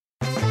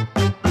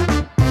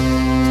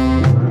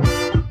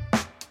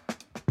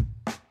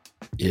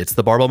It's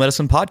the Barbell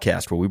Medicine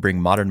Podcast, where we bring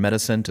modern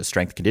medicine to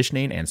strength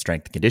conditioning and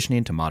strength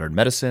conditioning to modern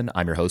medicine.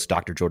 I'm your host,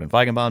 Dr. Jordan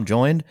Feigenbaum,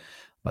 joined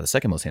by the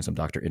second most handsome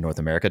doctor in North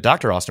America,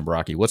 Dr. Austin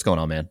Baraki. What's going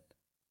on, man?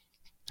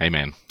 Hey,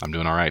 man, I'm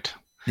doing all right.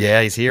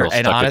 Yeah, he's here.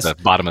 And stuck at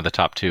the bottom of the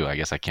top two. I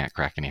guess I can't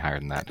crack any higher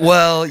than that.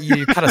 Well,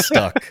 you're kind of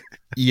stuck.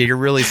 Yeah, you're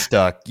really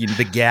stuck.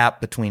 The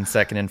gap between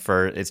second and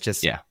first, it's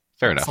just... Yeah,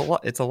 fair enough.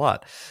 It's a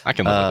lot. I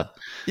can live with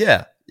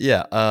it.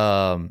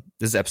 Yeah.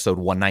 This is episode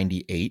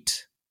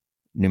 198.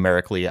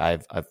 Numerically, I'm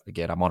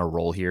on a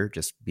roll here,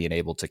 just being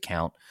able to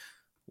count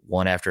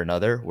one after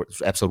another.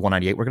 Episode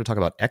 198, we're going to talk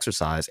about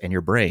exercise and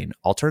your brain.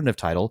 Alternative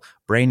title,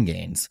 brain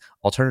gains.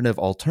 Alternative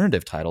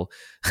title,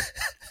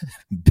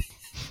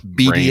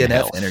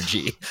 BDNF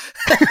energy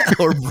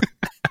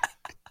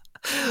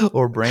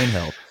or brain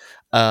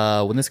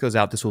health. When this goes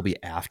out, this will be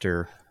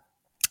after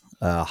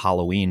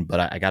Halloween,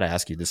 but I got to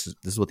ask you, this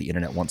is what the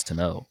internet wants to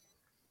know.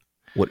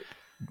 What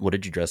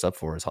did you dress up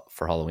for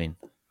Halloween?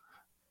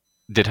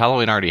 Did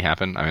Halloween already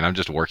happen? I mean, I'm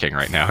just working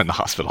right now in the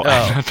hospital.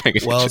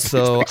 Well,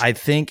 so I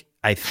think,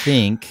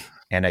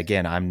 and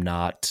again, I'm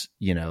not,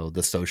 the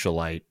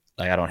socialite.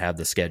 Like, I don't have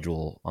the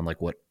schedule on like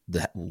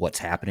what's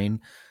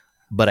happening,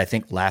 but I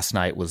think last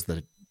night was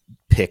the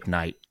pick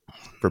night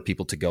for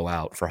people to go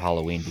out for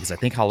Halloween, because I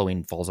think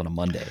Halloween falls on a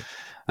Monday.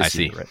 I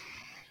see. Year, right?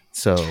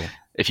 So,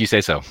 if you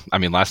say so. I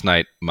mean, last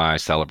night I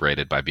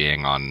celebrated by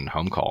being on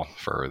home call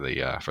for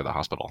the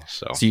hospital.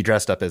 So you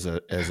dressed up as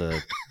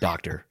a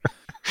doctor.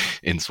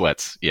 In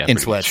sweats, yeah. In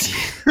sweats.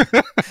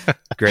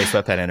 Great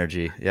sweatpant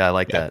energy. Yeah, I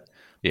like that.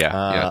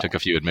 Yeah, took a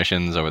few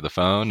admissions over the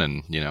phone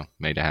and,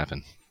 made it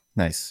happen.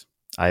 Nice.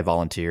 I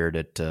volunteered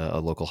at a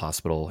local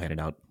hospital handing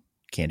out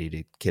candy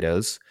to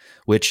kiddos,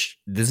 which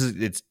this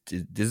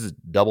is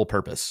double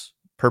purpose.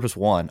 Purpose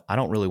one, I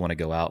don't really want to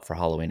go out for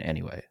Halloween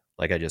anyway.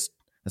 Like, it's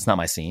not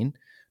my scene.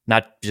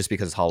 Not just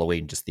because it's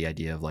Halloween, just the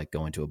idea of like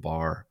going to a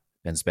bar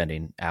and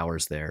spending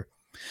hours there.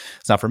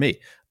 It's not for me,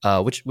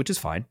 which is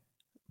fine.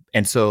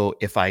 And so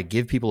if I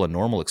give people a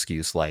normal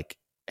excuse like,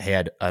 hey,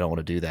 I don't want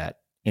to do that,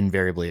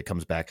 invariably it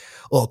comes back,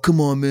 oh, come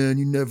on, man,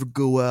 you never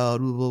go out.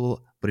 Blah, blah, blah.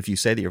 But if you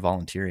say that you're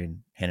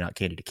volunteering, handing out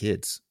candy to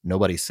kids,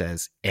 nobody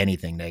says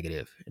anything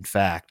negative. In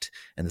fact,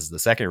 and this is the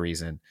second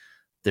reason,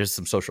 there's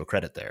some social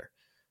credit there.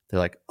 They're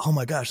like, oh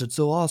my gosh, that's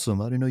so awesome.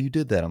 I didn't know you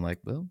did that. I'm like,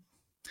 well,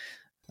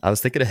 I was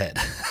thinking ahead.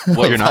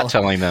 What you're not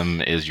telling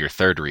them is your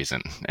third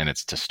reason, and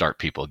it's to start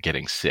people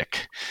getting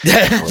sick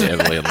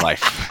early in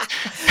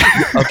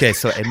life. Okay,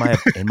 so in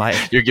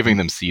my you're giving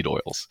them seed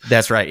oils.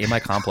 That's right. In my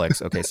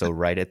complex, okay, so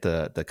right at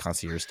the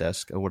concierge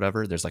desk or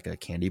whatever, there's like a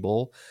candy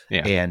bowl.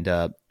 Yeah.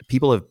 And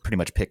people have pretty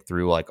much picked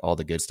through like all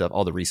the good stuff.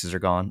 All the Reese's are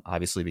gone,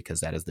 obviously,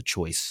 because that is the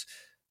choice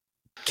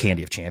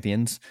candy of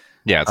champions.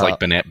 Yeah, it's like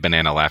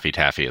banana Laffy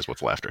Taffy is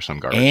what's left, or some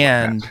garbage.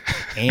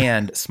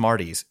 And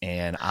Smarties.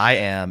 And I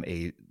am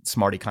a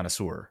Smartie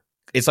connoisseur.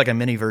 It's like a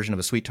mini version of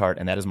a Sweet Tart,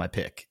 and that is my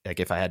pick. Like,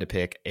 if I had to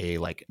pick a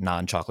like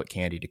non-chocolate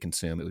candy to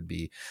consume, it would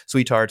be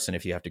Sweet Tarts. And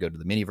if you have to go to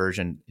the mini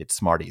version, it's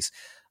Smarties.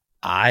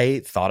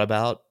 I thought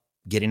about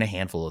getting a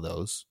handful of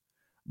those,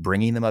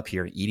 bringing them up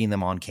here, eating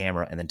them on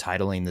camera, and then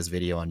titling this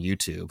video on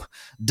YouTube,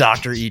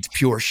 Doctor Eats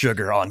Pure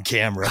Sugar on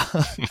Camera.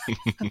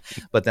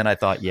 But then I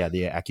thought,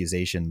 the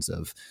accusations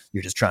of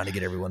you're just trying to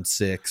get everyone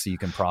sick so you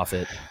can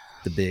profit,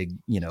 the big,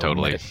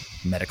 totally.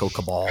 Medical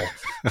cabal.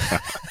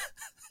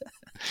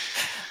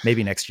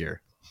 Maybe next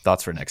year.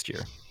 Thoughts for next year.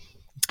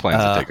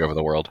 Plans to take over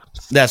the world.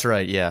 That's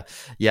right. Yeah.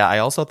 Yeah. I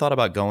also thought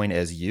about going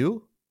as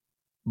you,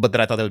 but then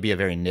I thought that would be a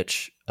very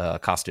niche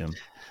costume.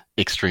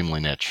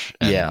 Extremely niche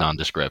and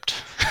nondescript.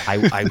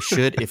 I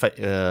should,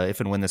 if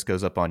and when this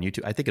goes up on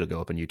YouTube, I think it'll go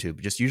up on YouTube.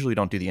 Just usually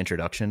don't do the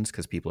introductions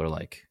because people are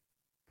like,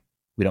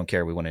 we don't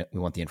care. We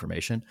want the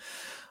information.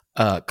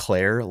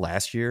 Claire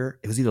last year,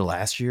 it was either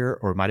last year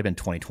or it might have been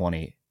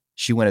 2020.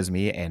 She went as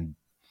me and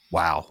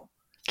wow.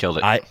 Killed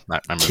it. I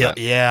remember that.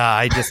 Yeah,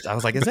 I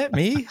was like, is that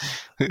me?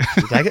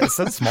 Did I get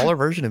a smaller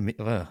version of me?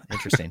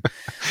 Interesting.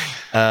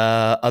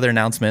 Other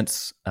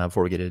announcements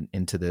before we get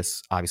into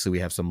this. Obviously, we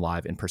have some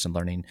live in-person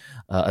learning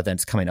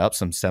events coming up,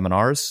 some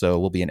seminars. So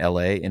we'll be in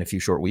LA in a few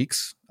short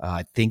weeks.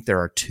 I think there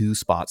are 2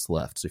 spots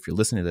left. So if you're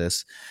listening to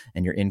this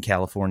and you're in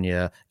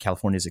California,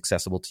 California is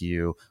accessible to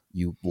you.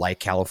 You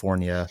like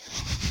California,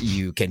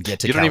 you can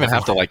get to California. You don't even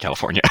have to like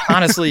California.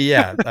 Honestly,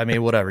 yeah. I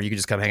mean, whatever. You can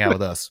just come hang out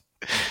with us.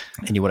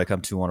 And you want to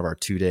come to one of our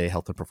 2-day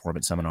health and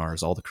performance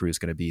seminars. All the crew is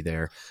going to be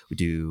there. We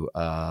do,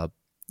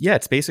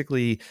 it's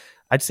basically,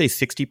 I'd say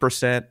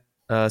 60%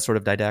 sort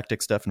of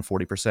didactic stuff and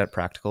 40%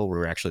 practical. Where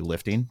we're actually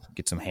lifting,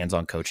 get some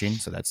hands-on coaching.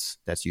 So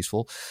that's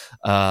useful.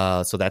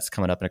 So that's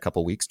coming up in a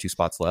couple of weeks, 2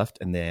 spots left.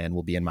 And then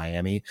we'll be in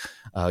Miami.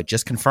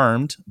 Just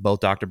confirmed, both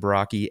Dr.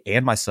 Baraki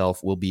and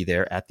myself will be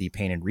there at the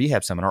Pain and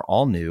Rehab Seminar,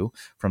 all new,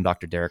 from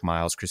Dr. Derek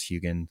Miles, Chris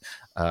Hugan,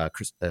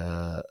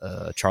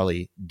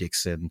 Charlie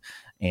Dixon.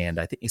 And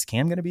I think, is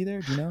Cam going to be there?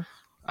 Do you know?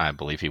 I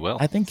believe he will.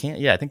 I think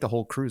the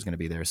whole crew is going to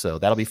be there. So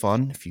that'll be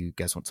fun. If you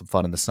guys want some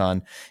fun in the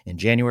sun in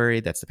January,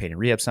 that's the Pain and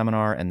Rehab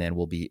Seminar. And then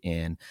we'll be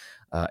in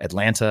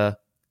Atlanta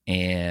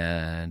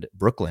and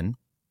Brooklyn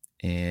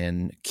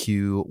in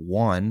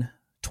Q1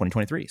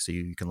 2023. So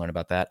you can learn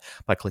about that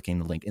by clicking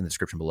the link in the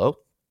description below.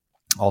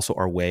 Also,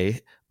 our whey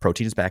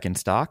protein is back in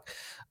stock.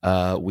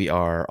 We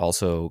are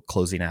also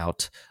closing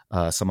out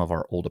some of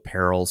our old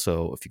apparel.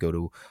 So if you go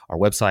to our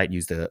website,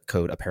 use the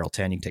code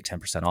apparel10, you can take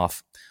 10%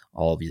 off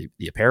all of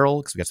the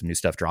apparel because we got some new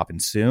stuff dropping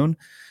soon.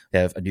 We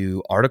have a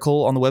new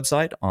article on the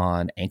website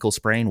on ankle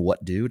sprain,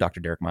 what do. Dr.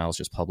 Derek Miles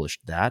just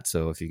published that.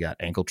 So if you got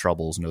ankle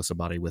troubles, know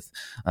somebody with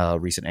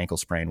recent ankle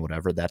sprain,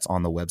 whatever, that's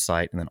on the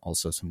website. And then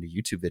also some new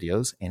YouTube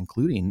videos,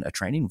 including a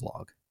training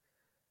vlog.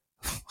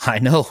 I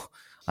know.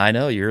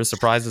 You're as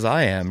surprised as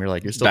I am. You're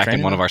like, you're still back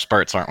training? In one of our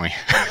spurts, aren't we?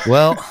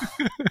 Well,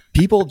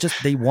 people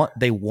just they want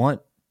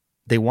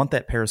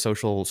that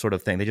parasocial sort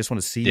of thing. They just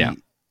want to see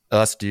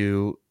us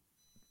do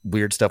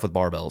weird stuff with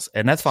barbells,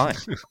 and that's fine.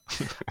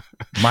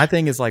 My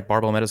thing is like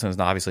barbell medicine is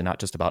obviously not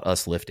just about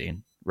us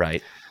lifting,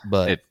 right?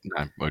 But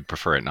I would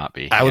prefer it not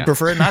be. I would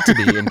prefer it not to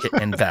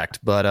be, in fact.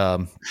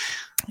 But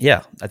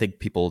yeah, I think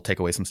people take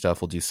away some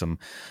stuff. We'll do some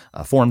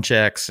form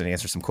checks and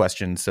answer some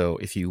questions. So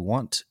if you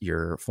want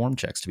your form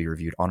checks to be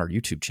reviewed on our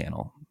YouTube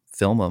channel,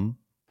 film them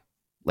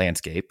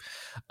landscape,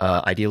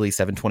 ideally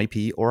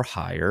 720p or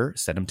higher.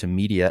 Send them to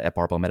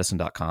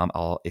media@barbellmedicine.com.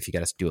 If you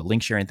got to do a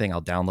link sharing thing,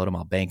 I'll download them,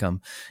 I'll bank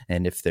them,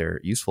 and if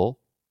they're useful,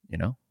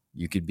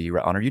 you could be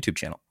on our YouTube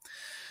channel.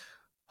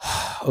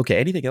 Okay,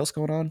 anything else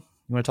going on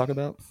you want to talk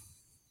about?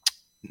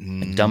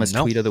 The dumbest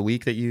tweet of the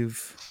week that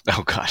you've...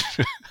 Oh God.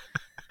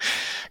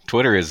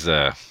 Twitter is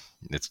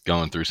it's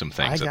going through some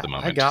things at the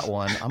moment. I got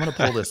one. I'm going to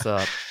pull this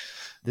up.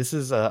 This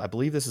is I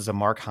believe this is a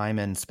Mark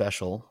Hyman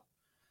special,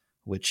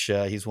 which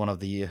he's one of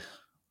the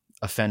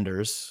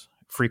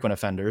frequent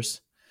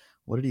offenders.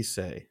 What did he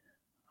say?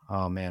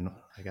 Oh man,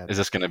 Is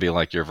this going to be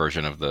like your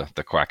version of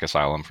the quack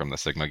asylum from the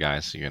Sigma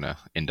guys? You're going to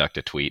induct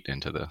a tweet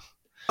into the...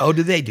 Oh,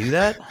 do they do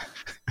that?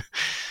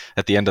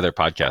 At the end of their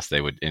podcast,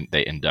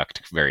 they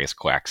induct various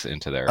quacks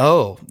into their...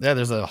 Oh, yeah,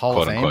 there's a Hall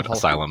quote of Fame. Unquote,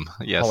 asylum.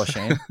 Yes. Hall of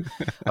Shame.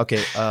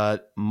 Okay,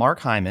 Mark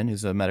Hyman,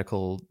 who's a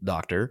medical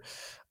doctor,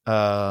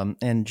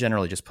 and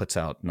generally just puts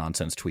out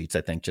nonsense tweets,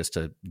 I think, just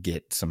to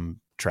get some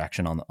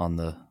traction on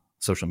the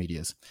social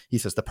medias. He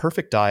says, the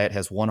perfect diet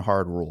has one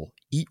hard rule: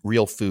 eat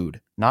real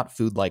food, not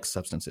food-like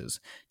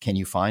substances. Can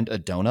you find a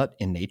donut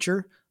in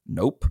nature?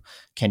 Nope.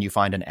 Can you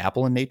find an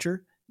apple in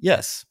nature?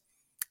 Yes.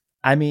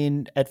 I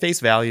mean, at face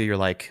value, you're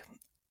like,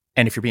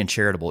 and if you're being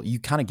charitable, you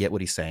kind of get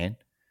what he's saying.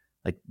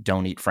 Like,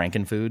 don't eat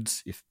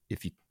Frankenfoods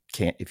if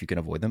you can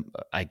avoid them,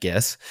 I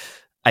guess.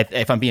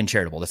 If I'm being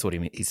charitable, that's what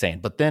he's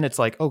saying. But then it's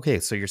like, okay,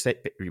 so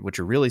what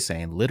you're really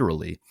saying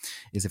literally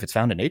is if it's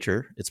found in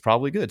nature, it's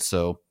probably good.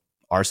 So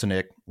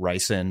arsenic,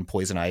 ricin,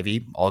 poison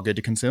ivy, all good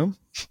to consume?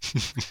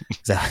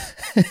 Is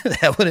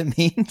that what it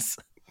means?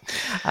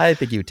 I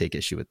think you would take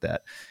issue with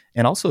that.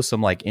 And also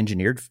some like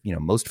engineered,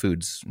 most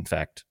foods, in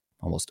fact,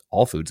 almost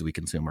all foods we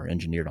consume are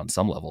engineered on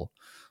some level,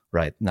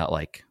 right? Not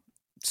like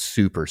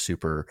super,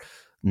 super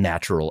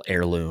natural,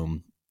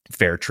 heirloom,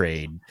 fair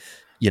trade,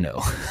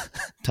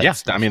 Yeah,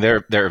 I mean,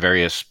 there are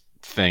various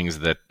things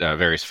that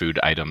various food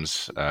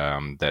items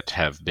that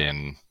have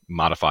been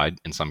modified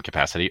in some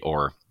capacity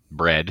or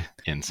bred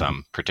in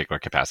some particular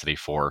capacity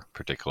for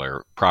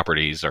particular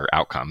properties or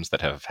outcomes that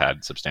have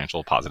had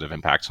substantial positive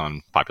impacts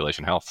on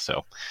population health.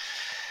 So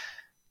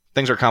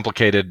things are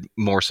complicated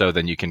more so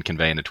than you can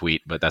convey in a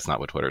tweet, but that's not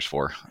what Twitter's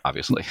for,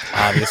 obviously.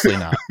 Obviously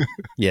not.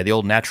 Yeah, the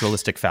old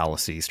naturalistic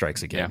fallacy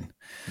strikes again.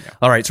 Yeah.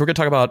 All right, so we're going to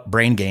talk about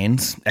brain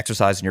gains,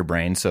 exercise in your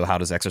brain. So how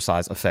does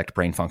exercise affect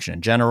brain function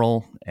in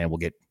general? And we'll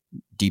get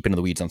deep into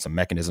the weeds on some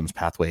mechanisms,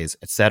 pathways,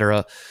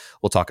 etc.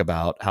 We'll talk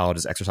about how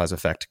does exercise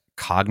affect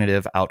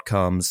cognitive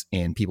outcomes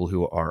in people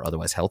who are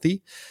otherwise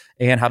healthy,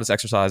 and how does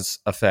exercise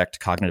affect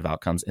cognitive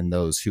outcomes in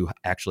those who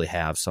actually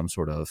have some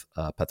sort of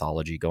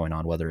pathology going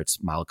on, whether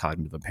it's mild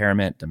cognitive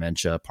impairment,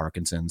 dementia,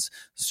 Parkinson's,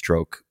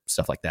 stroke,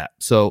 stuff like that.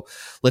 So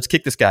let's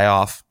kick this guy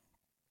off.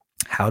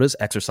 How does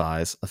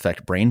exercise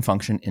affect brain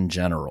function in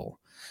general?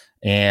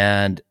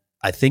 And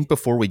I think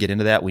before we get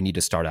into that, we need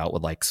to start out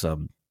with like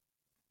some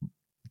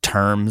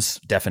terms,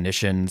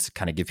 definitions,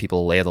 kind of give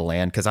people a lay of the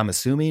land, because I'm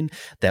assuming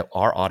that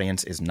our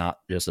audience is not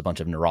just a bunch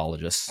of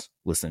neurologists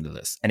listening to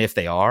this. And if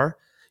they are,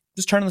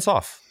 just turn this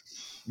off.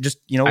 Just,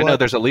 I know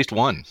there's at least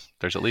one.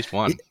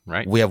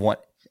 Right? We have one.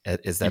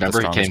 Is that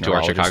remember the he came to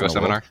our Chicago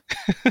seminar?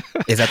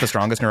 Is that the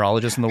strongest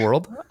neurologist in the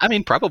world? I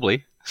mean,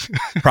 probably.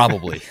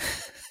 Probably.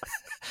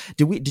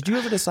 Did you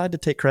ever decide to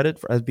take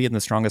credit as being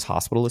the strongest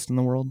hospitalist in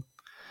the world?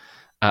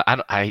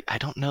 I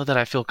don't know that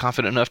I feel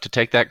confident enough to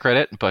take that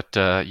credit, but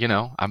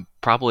I'm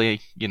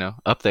probably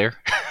up there.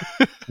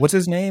 What's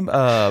his name?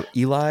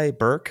 Eli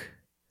Burke.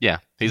 Yeah,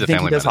 he's a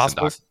family medicine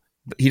doc.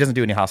 He doesn't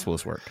do any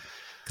hospitalist work,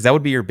 because that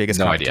would be your biggest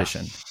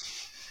competition.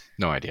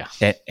 No idea.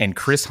 And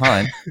Chris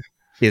Hunt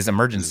is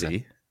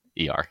emergency.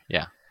 ER.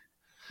 Yeah.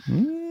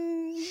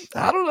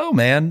 I don't know,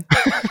 man.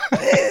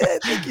 I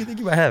think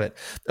you might have it.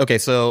 Okay,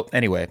 so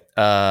anyway,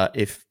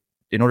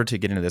 in order to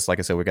get into this, like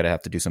I said, we're going to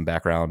have to do some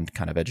background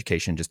kind of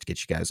education just to get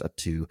you guys up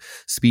to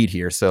speed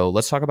here. So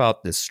let's talk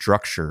about the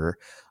structure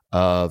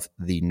of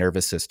the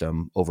nervous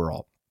system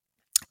overall.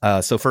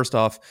 So first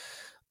off,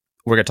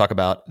 we're going to talk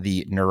about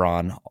the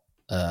neuron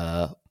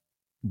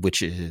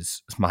which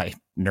is my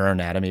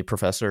neuroanatomy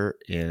professor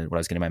when I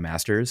was getting my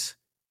master's.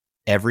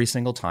 Every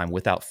single time,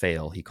 without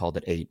fail, he called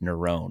it a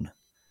neurone.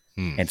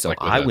 And so like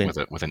I went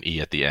with an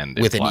E at the end.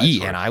 With an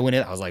E, and I went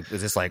in. I was like,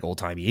 "Is this like old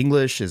timey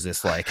English? Is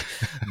this like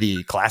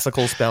the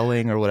classical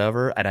spelling or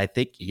whatever?" And I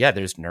think, yeah,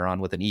 there's neuron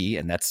with an E,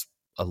 and that's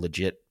a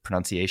legit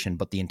pronunciation.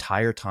 But the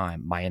entire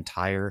time, my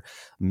entire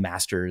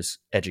master's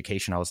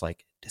education, I was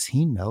like, "Does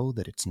he know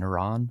that it's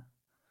neuron?"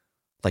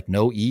 Like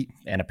no E,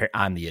 and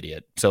I'm the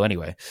idiot. So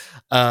anyway,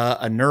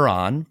 a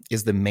neuron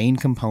is the main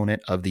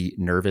component of the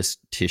nervous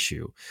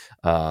tissue.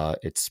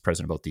 It's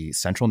present in both the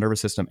central nervous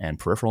system and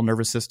peripheral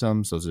nervous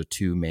systems. Those are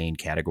two main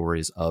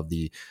categories of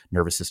the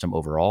nervous system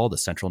overall. The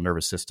central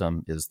nervous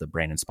system is the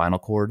brain and spinal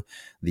cord.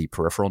 The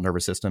peripheral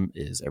nervous system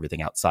is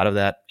everything outside of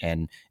that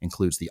and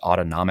includes the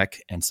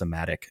autonomic and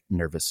somatic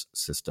nervous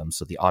system.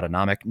 So the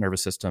autonomic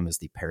nervous system is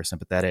the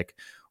parasympathetic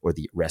or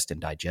the rest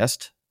and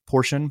digest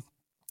portion,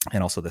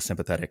 and also the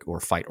sympathetic or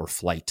fight or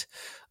flight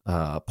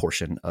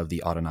portion of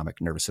the autonomic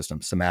nervous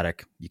system.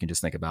 Somatic, you can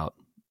just think about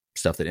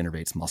stuff that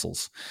innervates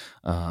muscles.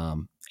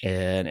 And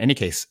in any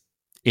case,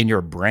 in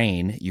your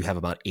brain, you have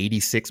about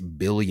 86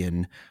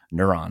 billion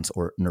neurons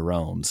or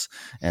neurones.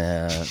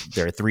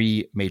 There are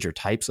three major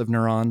types of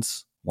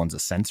neurons. One's a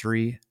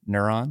sensory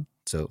neuron,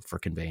 so for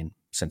conveying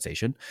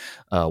sensation.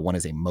 One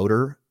is a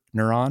motor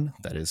neuron,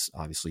 that is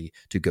obviously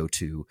to go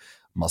to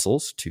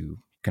muscles, to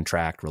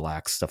contract,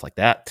 relax, stuff like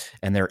that.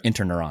 And they're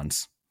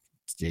interneurons.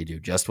 They do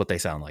just what they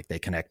sound like. They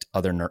connect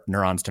other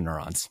neurons to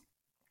neurons.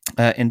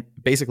 And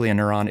basically a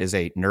neuron is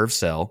a nerve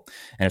cell,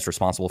 and it's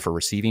responsible for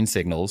receiving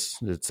signals.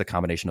 It's a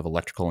combination of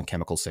electrical and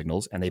chemical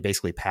signals, and they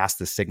basically pass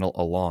the signal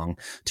along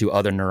to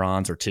other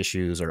neurons or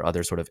tissues or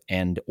other sort of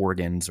end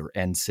organs or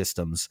end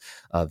systems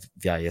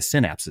via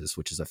synapses,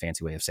 which is a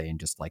fancy way of saying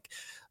just like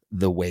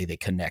the way they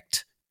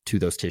connect to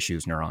those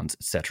tissues, neurons,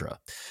 etc.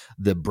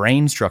 The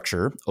brain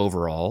structure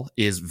overall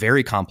is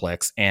very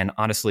complex, and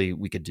honestly,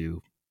 we could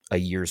do a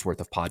year's worth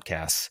of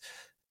podcasts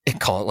and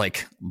call it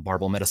like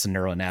barbell medicine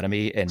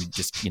neuroanatomy and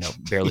just,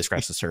 barely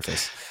scratch the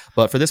surface.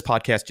 But for this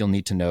podcast, you'll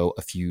need to know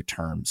a few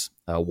terms.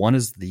 One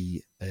is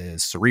the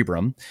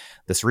cerebrum.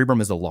 The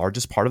cerebrum is the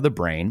largest part of the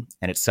brain,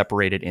 and it's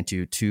separated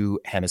into two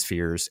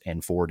hemispheres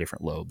and four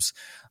different lobes: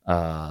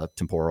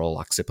 temporal,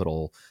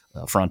 occipital,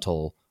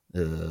 frontal,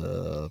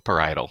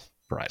 parietal.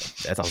 I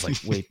was like,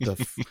 wait,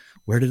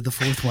 where did the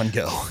fourth one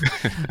go?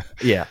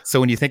 Yeah. So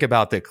when you think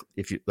about the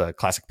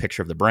classic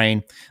picture of the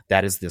brain,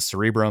 that is the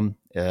cerebrum,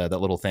 that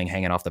little thing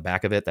hanging off the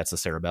back of it. That's the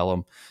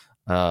cerebellum.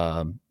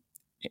 In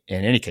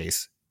any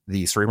case,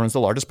 the cerebrum is the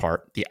largest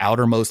part. The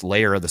outermost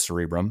layer of the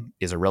cerebrum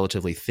is a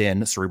relatively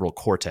thin cerebral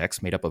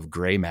cortex made up of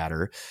gray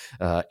matter.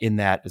 In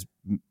that is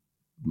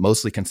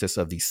mostly consists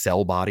of the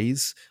cell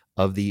bodies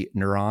of the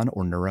neuron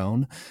or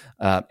neurone.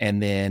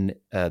 And then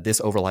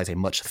this overlies a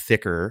much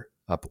thicker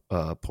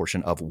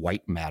portion of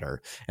white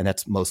matter, and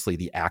that's mostly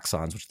the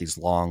axons, which are these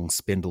long,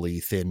 spindly,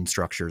 thin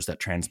structures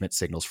that transmit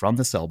signals from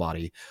the cell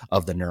body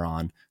of the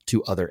neuron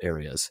to other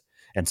areas.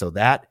 And so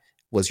that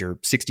was your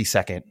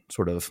 60-second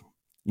sort of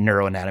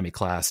neuroanatomy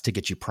class to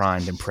get you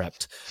primed and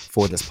prepped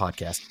for this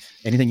podcast.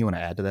 Anything you want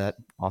to add to that,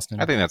 Austin?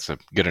 I think that's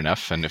good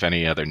enough, and if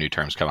any other new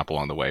terms come up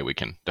along the way, we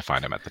can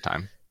define them at the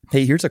time.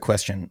 Hey, here's a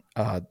question,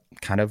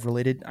 kind of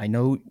related. I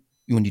know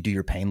when you do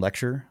your pain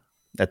lecture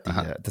at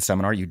the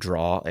seminar, you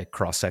draw a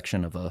cross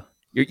section of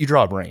you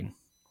draw a brain,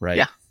 right?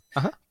 Yeah.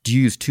 Do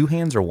you use two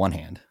hands or one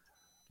hand?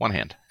 One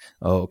hand.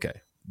 Oh,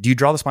 okay. Do you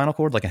draw the spinal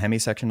cord, like a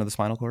hemisection of the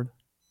spinal cord?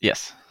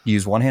 Yes. You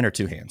use one hand or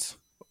two hands?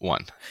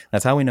 One.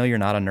 That's how we know you're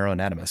not a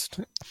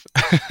neuroanatomist.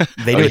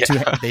 They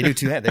do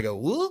two hands. They go,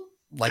 whoop,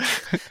 like,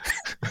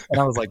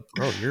 and I was like,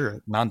 bro,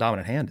 your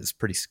non-dominant hand is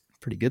pretty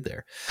good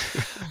there.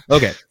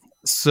 Okay.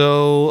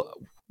 So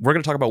we're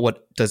going to talk about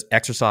what does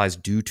exercise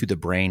do to the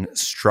brain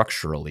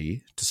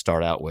structurally to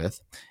start out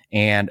with.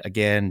 And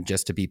again,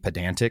 just to be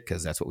pedantic,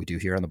 because that's what we do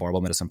here on the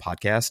Barbell Medicine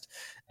podcast,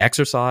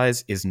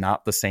 exercise is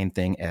not the same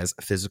thing as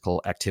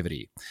physical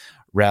activity.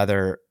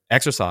 Rather,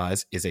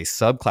 exercise is a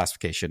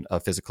subclassification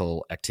of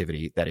physical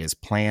activity that is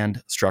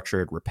planned,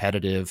 structured,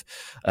 repetitive,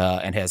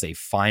 and has a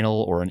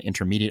final or an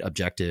intermediate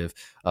objective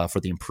for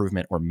the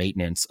improvement or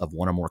maintenance of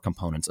one or more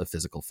components of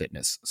physical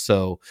fitness.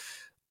 So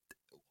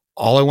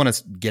all I want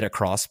to get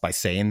across by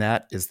saying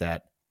that is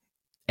that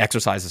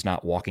exercise is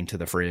not walking to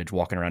the fridge,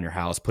 walking around your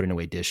house, putting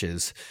away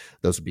dishes.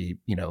 Those would be,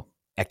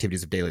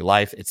 activities of daily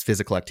life. It's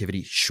physical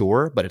activity,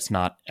 sure, but it's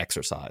not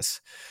exercise.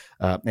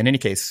 In any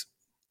case,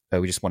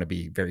 we just want to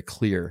be very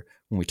clear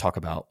when we talk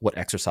about what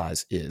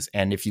exercise is.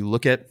 And if you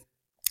look at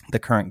the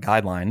current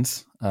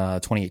guidelines,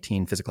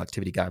 2018 physical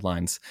activity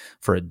guidelines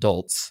for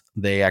adults,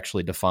 they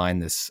actually define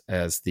this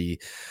as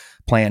the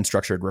planned,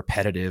 structured,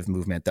 repetitive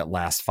movement that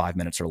lasts 5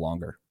 minutes or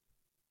longer.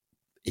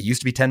 It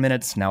used to be 10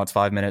 minutes. Now it's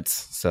 5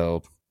 minutes.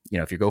 So,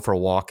 if you go for a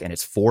walk and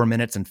it's 4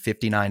 minutes and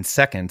 59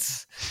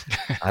 seconds,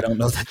 I don't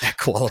know that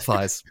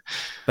qualifies.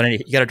 But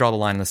anyway, you got to draw the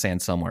line in the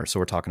sand somewhere. So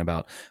we're talking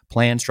about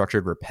planned,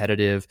 structured,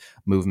 repetitive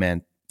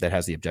movement that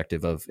has the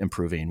objective of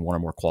improving one or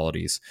more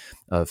qualities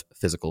of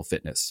physical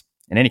fitness.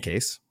 In any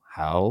case,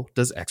 how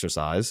does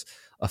exercise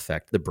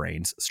affect the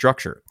brain's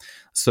structure.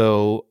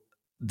 So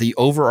the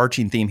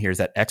overarching theme here is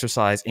that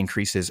exercise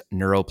increases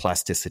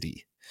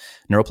neuroplasticity.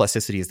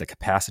 Neuroplasticity is the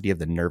capacity of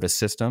the nervous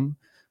system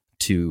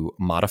to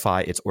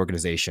modify its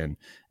organization.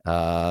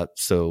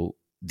 So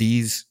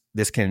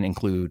this can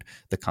include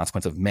the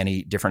consequence of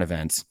many different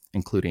events,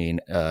 including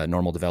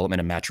normal development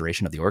and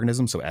maturation of the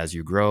organism. So as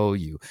you grow,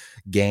 you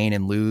gain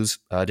and lose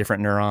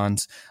different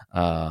neurons.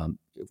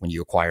 When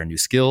you acquire new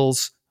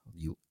skills,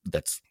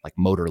 that's like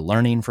motor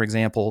learning, for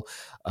example.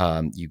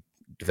 You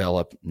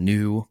develop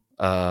new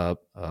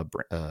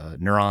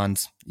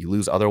neurons, you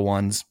lose other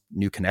ones,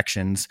 new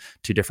connections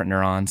to different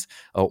neurons,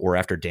 or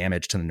after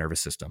damage to the nervous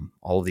system.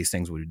 All of these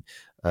things would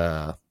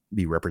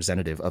be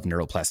representative of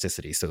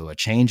neuroplasticity. So a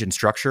change in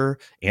structure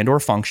and or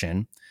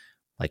function,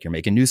 like you're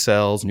making new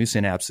cells, new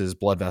synapses,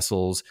 blood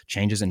vessels,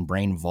 changes in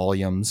brain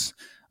volumes,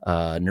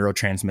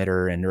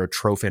 neurotransmitter and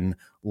neurotrophin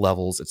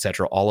levels, et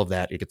cetera, all of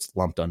that, it gets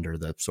lumped under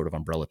the sort of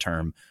umbrella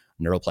term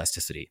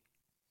neuroplasticity.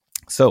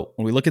 So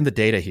when we look in the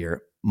data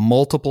here,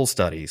 multiple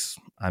studies,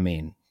 I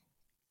mean,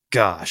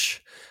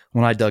 gosh,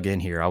 when I dug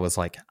in here, I was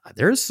like,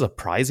 there's a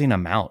surprising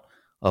amount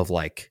of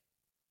like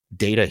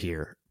data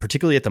here,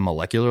 particularly at the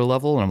molecular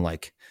level. And I'm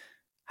like,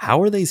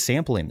 how are they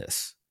sampling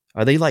this?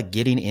 Are they like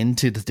getting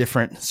into the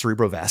different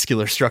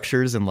cerebrovascular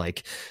structures and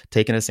like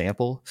taking a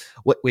sample?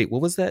 What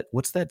was that?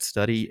 What's that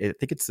study? I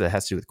think it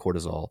has to do with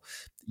cortisol.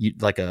 You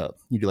do like a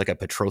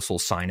petrosal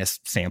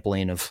sinus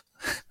sampling of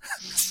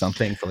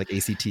something for like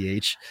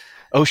ACTH.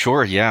 Oh,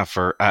 sure. Yeah.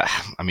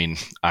 I mean,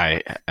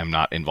 I am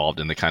not involved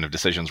in the kind of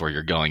decisions where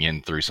you're going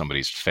in through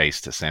somebody's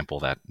face to sample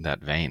that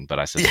vein. But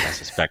I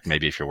suspect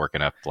maybe if you're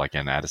working up like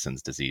an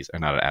Addison's disease, or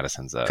not an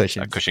Addison's,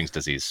 Cushing's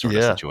disease sort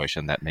of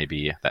situation, that may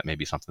be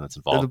something that's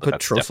involved. The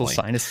petrosal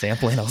sinus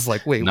sampling. I was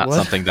like, wait, not what?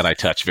 Something that I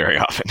touch very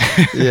often.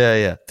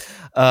 Yeah.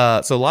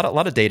 So a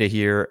lot of data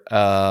here.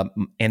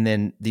 And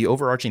then the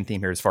overarching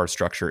theme here as far as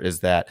structure is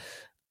that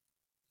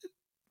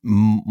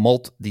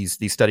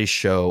these studies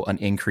show an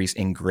increase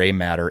in gray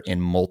matter in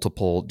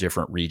multiple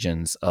different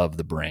regions of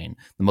the brain.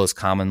 The most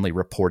commonly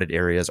reported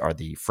areas are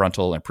the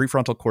frontal and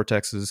prefrontal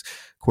cortices,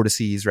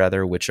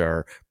 which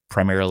are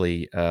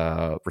primarily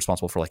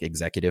responsible for like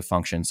executive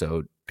function,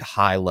 so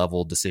high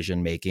level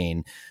decision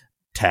making,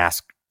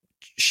 task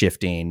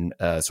shifting,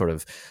 sort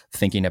of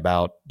thinking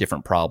about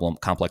different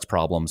complex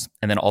problems,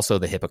 and then also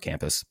the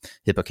hippocampus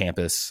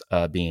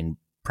being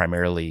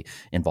primarily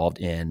involved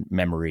in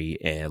memory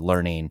and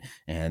learning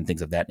and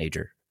things of that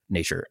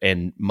nature.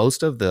 And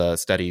most of the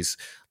studies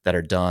that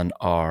are done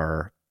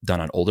on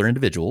older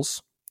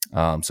individuals.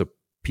 So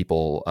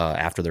people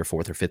after their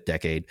fourth or fifth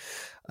decade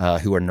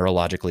who are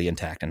neurologically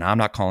intact. And I'm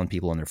not calling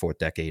people in their fourth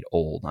decade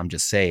old. I'm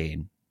just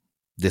saying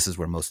this is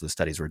where most of the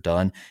studies were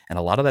done. And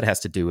a lot of that has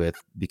to do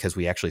with because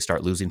we actually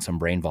start losing some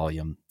brain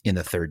volume in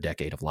the third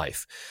decade of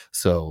life.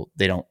 So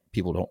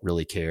people don't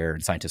really care,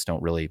 and scientists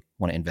don't really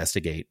want to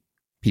investigate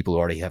people who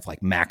already have like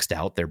maxed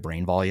out their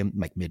brain volume,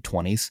 like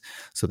mid-20s.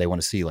 So they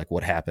want to see like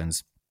what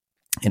happens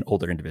in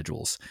older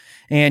individuals.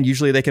 And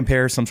usually they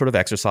compare some sort of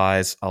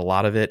exercise. A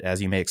lot of it, as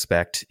you may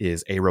expect,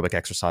 is aerobic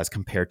exercise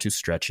compared to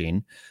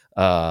stretching.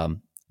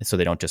 So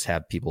they don't just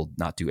have people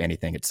not do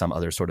anything. It's some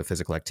other sort of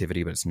physical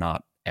activity, but it's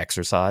not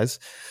exercise.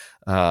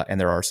 And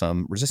there are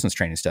some resistance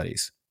training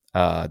studies.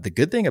 The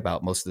good thing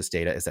about most of this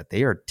data is that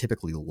they are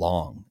typically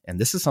long. And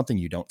this is something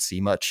you don't see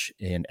much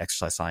in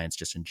exercise science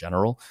just in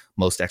general.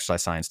 Most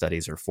exercise science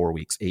studies are 4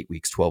 weeks, 8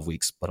 weeks, 12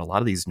 weeks. But a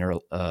lot of these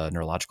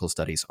neurological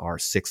studies are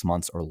 6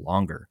 months or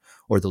longer,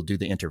 or they'll do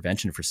the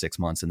intervention for 6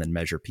 months and then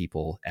measure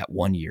people at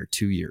 1 year,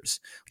 2 years,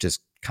 which is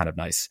kind of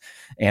nice.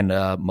 And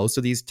most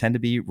of these tend to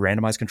be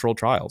randomized controlled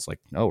trials. Like,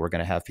 oh, we're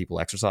going to have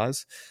people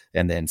exercise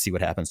and then see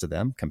what happens to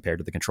them compared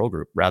to the control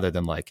group, rather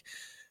than like,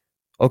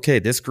 okay,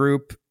 this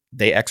group,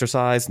 they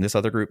exercise and this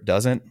other group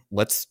doesn't.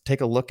 Let's take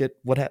a look at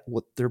what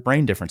their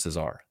brain differences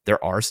are.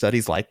 There are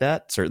studies like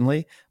that,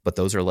 certainly, but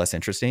those are less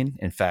interesting.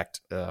 In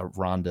fact,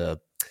 Rhonda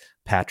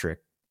Patrick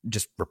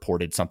just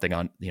reported something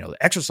on,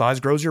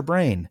 exercise grows your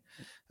brain,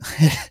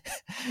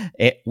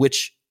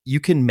 which you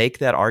can make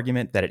that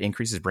argument that it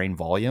increases brain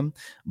volume,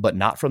 but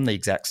not from the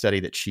exact study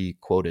that she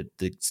quoted.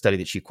 The study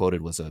that she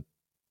quoted was a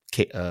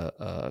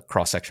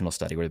cross-sectional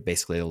study where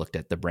basically they looked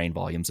at the brain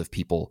volumes of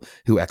people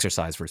who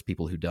exercise versus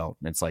people who don't.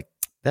 And it's like,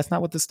 that's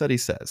not what the study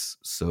says.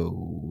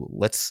 So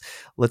let's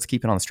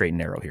keep it on the straight and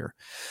narrow here.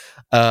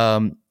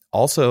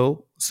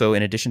 Also, so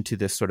in addition to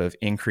this sort of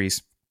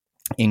increase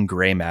in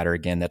gray matter,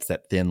 again, that's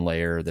that thin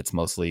layer that's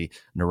mostly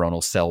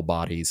neuronal cell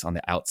bodies on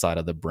the outside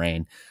of the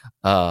brain.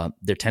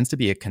 There tends to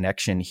be a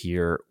connection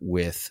here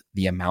with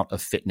the amount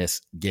of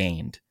fitness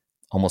gained,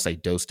 almost a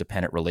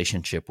dose-dependent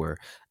relationship where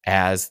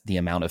as the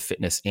amount of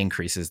fitness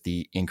increases,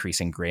 the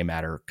increase in gray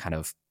matter kind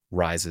of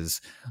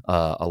rises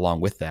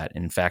along with that.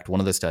 And in fact, one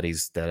of the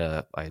studies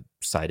that I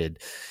cited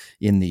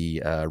in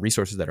the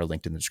resources that are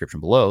linked in the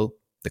description below,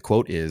 the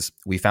quote is,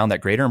 "We found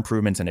that greater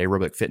improvements in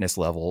aerobic fitness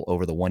level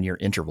over the 1 year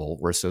interval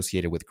were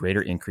associated with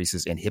greater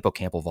increases in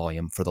hippocampal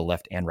volume for the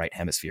left and right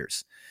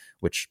hemispheres,"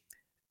 which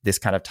this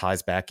kind of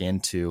ties back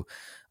into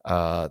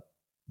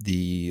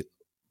the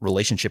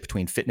relationship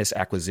between fitness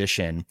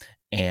acquisition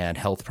and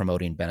health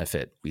promoting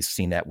benefit. We've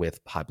seen that with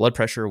high blood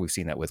pressure. We've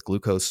seen that with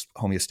glucose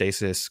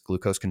homeostasis,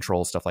 glucose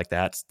control, stuff like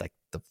that. It's like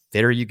the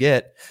fitter you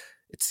get,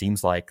 it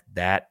seems like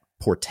that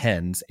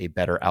portends a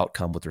better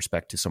outcome with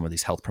respect to some of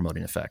these health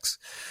promoting effects.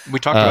 We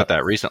talked about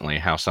that recently,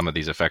 how some of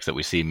these effects that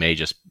we see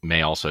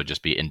may also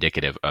just be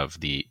indicative of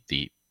the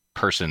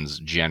person's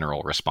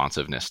general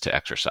responsiveness to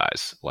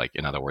exercise. Like,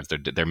 in other words,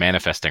 they're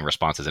manifesting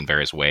responses in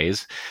various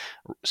ways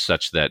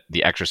such that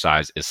the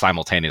exercise is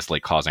simultaneously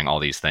causing all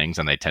these things,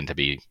 and they tend to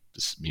be,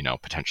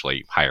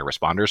 potentially higher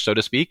responders, so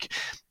to speak,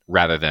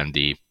 rather than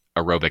the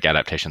aerobic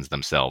adaptations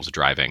themselves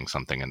driving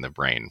something in the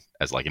brain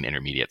as like an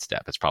intermediate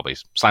step. It's probably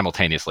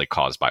simultaneously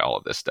caused by all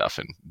of this stuff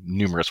in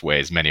numerous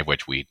ways, many of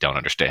which we don't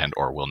understand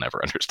or will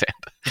never understand.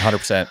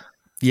 100%.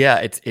 Yeah,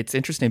 it's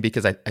interesting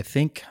because I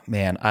think,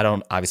 man, I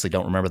obviously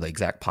don't remember the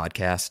exact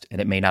podcast,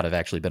 and it may not have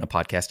actually been a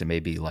podcast. It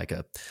may be like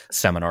a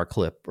seminar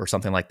clip or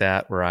something like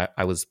that, where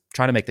I was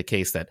trying to make the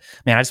case that,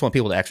 man, I just want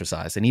people to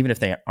exercise. And even if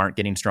they aren't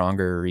getting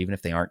stronger, or even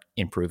if they aren't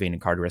improving in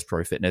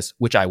cardiorespiratory fitness,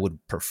 which I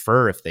would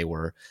prefer if they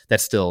were,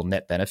 that's still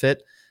net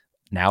benefit.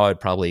 Now I would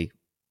probably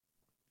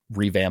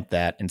revamp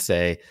that and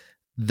say,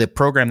 the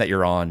program that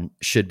you're on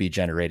should be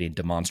generating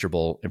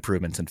demonstrable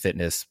improvements in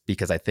fitness,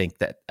 because I think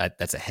that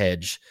that's a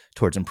hedge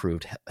towards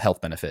improved health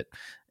benefit.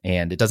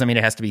 And it doesn't mean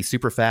it has to be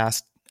super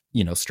fast,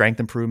 strength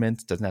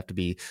improvements. It doesn't have to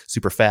be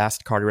super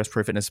fast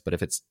cardiorespiratory fitness. But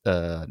if it's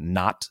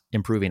not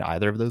improving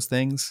either of those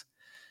things,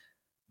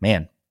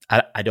 man,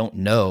 I don't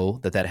know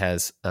that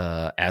has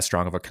as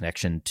strong of a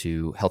connection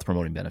to health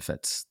promoting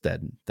benefits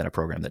than a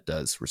program that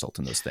does result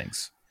in those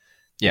things.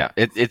 Yeah,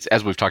 it's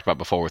as we've talked about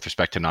before with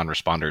respect to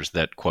non-responders,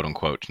 that quote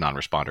unquote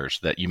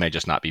non-responders, that you may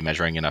just not be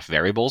measuring enough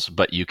variables,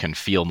 but you can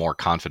feel more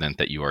confident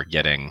that you are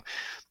getting,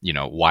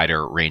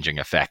 wider ranging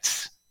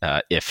effects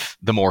if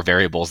the more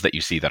variables that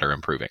you see that are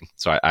improving.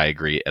 So I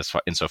agree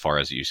insofar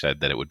as you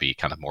said that it would be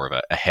kind of more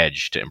of a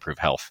hedge to improve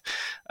health.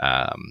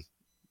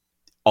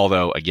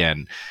 Although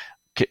again,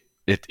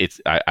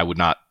 I would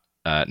not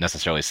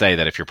necessarily say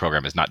that if your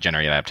program is not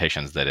generating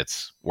adaptations that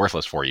it's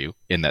worthless for you,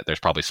 in that there's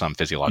probably some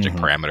physiologic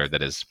parameter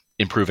that is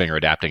improving or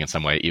adapting in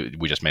some way.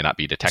 We just may not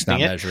be detecting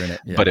it. Measuring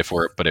it. Yeah. But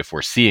if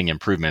we're seeing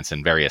improvements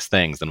in various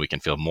things, then we can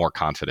feel more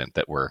confident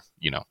that we're,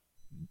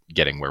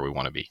 getting where we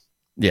want to be.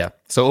 Yeah.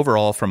 So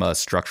overall, from a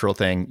structural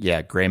thing,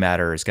 gray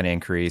matter is going to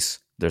increase.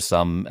 There's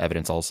some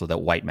evidence also that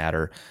white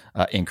matter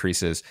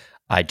increases.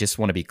 I just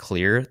want to be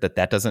clear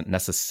that doesn't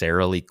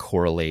necessarily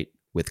correlate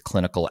with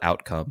clinical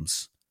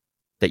outcomes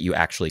that you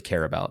actually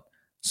care about.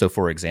 So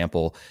for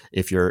example,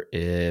 if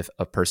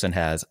a person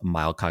has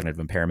mild cognitive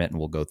impairment, and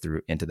we'll go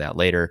into that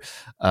later,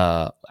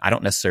 I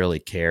don't necessarily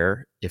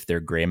care if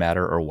their gray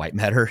matter or white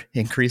matter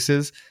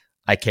increases.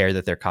 I care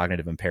that their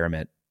cognitive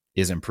impairment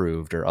is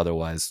improved or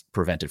otherwise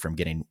prevented from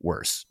getting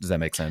worse. Does that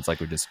make sense? Like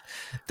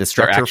the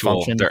structure,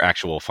 function, their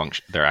actual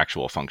function, their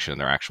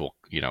actual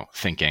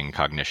thinking,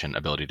 cognition,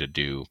 ability to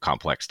do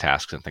complex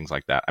tasks and things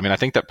like that. I mean, I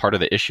think that part of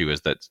the issue is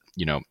that,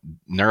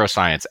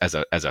 neuroscience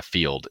as a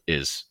field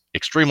is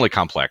extremely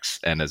complex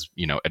and has,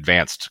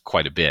 advanced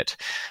quite a bit,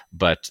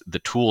 but the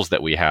tools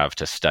that we have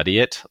to study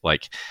it,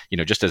 like,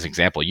 just as an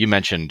example, you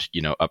mentioned,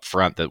 up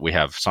front that we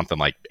have something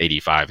like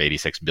 85,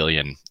 86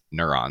 billion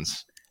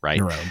neurons, right?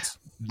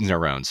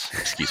 Neurons,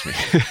 excuse me.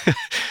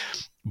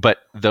 But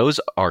those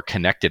are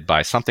connected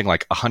by something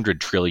like 100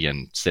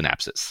 trillion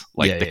synapses.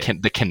 Like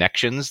the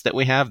connections that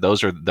we have,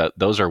 those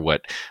are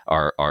what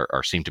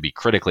are seem to be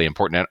critically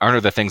important, and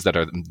are the things that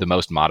are the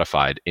most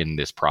modified in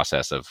this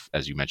process of,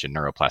 as you mentioned,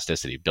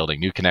 neuroplasticity, building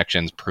new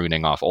connections,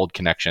 pruning off old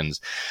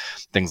connections,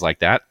 things like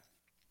that.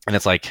 And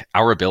it's like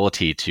our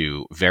ability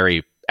to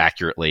very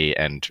accurately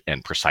and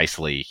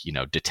precisely,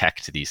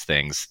 detect these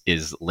things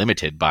is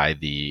limited by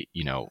the,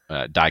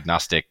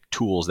 diagnostic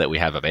tools that we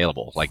have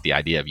available, like the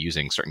idea of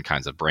using certain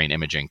kinds of brain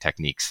imaging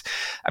techniques.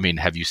 I mean,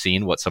 have you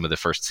seen what some of the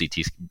first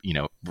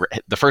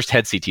the first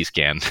head CT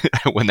scan,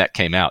 when that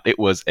came out, it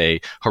was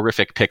a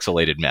horrific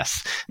pixelated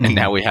mess. Mm-hmm. And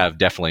now we have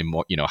definitely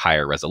more,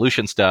 higher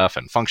resolution stuff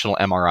and functional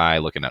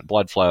MRI looking at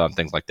blood flow and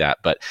things like that.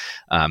 But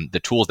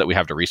the tools that we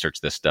have to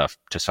research this stuff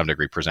to some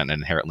degree present an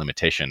inherent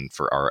limitation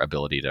for our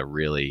ability to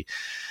really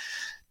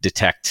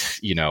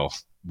detect,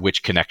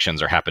 which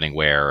connections are happening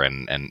where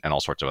and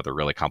all sorts of other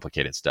really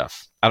complicated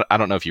stuff. I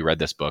don't know if you read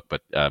this book,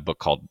 but a book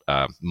called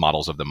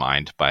Models of the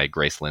Mind by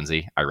Grace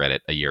Lindsay. I read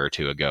it a year or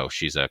two ago.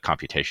 She's a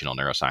computational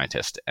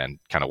neuroscientist and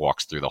kind of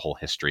walks through the whole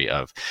history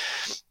of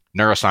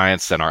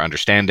neuroscience and our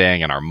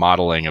understanding and our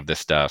modeling of this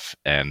stuff,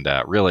 and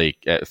really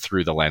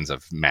through the lens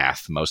of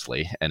math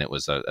mostly. And it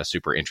was a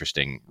super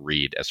interesting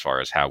read as far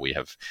as how we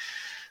have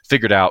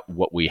figured out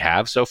what we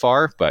have so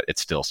far, but it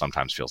still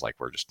sometimes feels like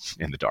we're just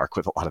in the dark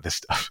with a lot of this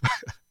stuff.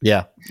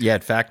 Yeah.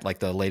 In fact, like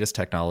the latest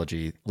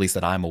technology, at least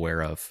that I'm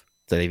aware of,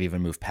 that they've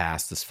even moved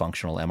past this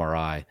functional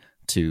MRI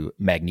to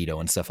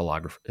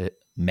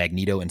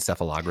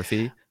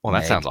magnetoencephalography. Well,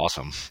 that sounds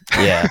awesome.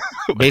 Yeah.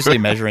 Basically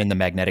measuring the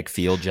magnetic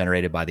field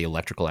generated by the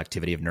electrical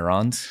activity of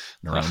neurons.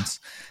 And,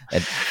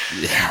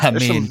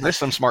 there's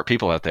some smart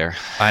people out there.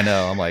 I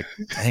know. I'm like,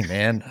 dang,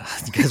 man,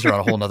 you guys are on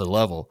a whole nother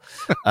level.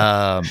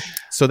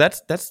 So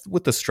that's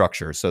with the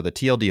structure. So the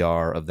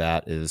TLDR of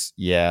that is,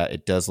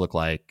 it does look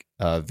like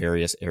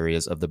various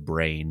areas of the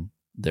brain,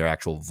 their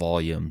actual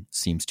volume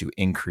seems to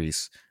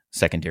increase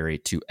secondary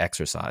to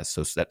exercise.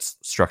 So that's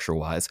structure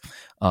wise.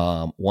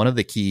 One of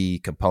the key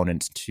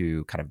components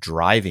to kind of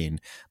driving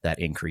that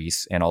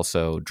increase, and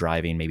also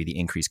driving maybe the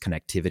increased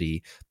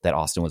connectivity that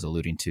Austin was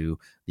alluding to,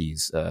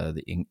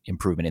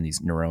 improvement in these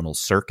neuronal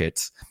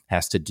circuits,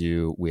 has to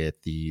do with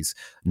these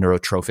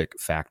neurotrophic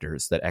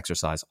factors that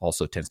exercise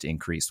also tends to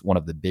increase. One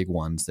of the big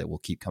ones that we'll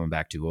keep coming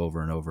back to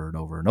over and over and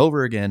over and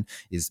over again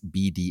is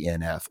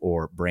BDNF,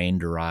 or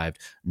brain-derived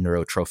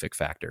neurotrophic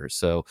factors.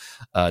 So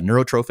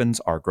neurotrophins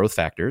are growth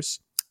factors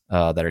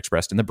that are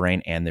expressed in the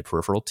brain and the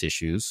peripheral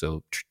tissues,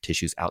 so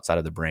tissues outside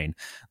of the brain,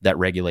 that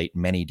regulate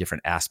many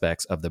different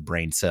aspects of the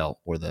brain cell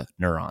or the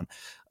neuron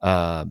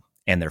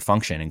and their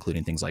function,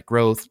 including things like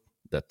growth,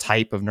 the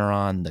type of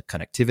neuron, the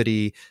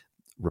connectivity,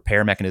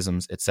 repair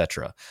mechanisms,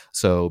 etc.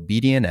 So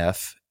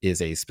BDNF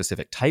is a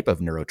specific type of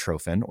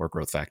neurotrophin or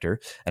growth factor,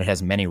 and it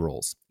has many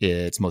roles.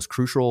 Its most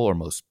crucial or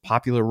most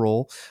popular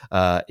role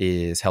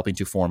is helping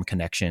to form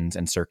connections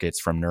and circuits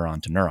from neuron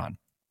to neuron.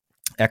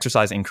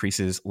 Exercise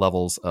increases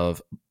levels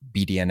of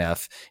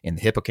BDNF in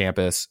the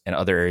hippocampus and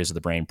other areas of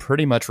the brain,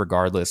 pretty much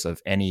regardless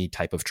of any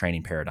type of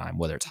training paradigm,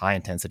 whether it's high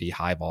intensity,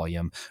 high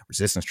volume,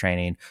 resistance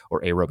training,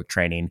 or aerobic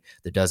training.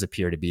 There does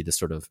appear to be this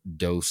sort of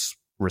dose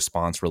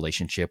response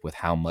relationship with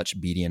how much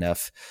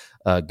BDNF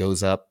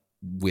goes up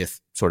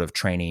with sort of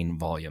training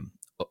volume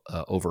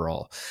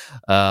overall.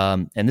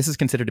 And this is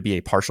considered to be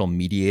a partial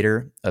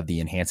mediator of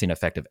the enhancing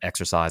effect of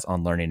exercise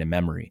on learning and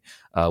memory.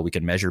 We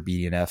can measure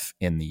BDNF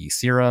in the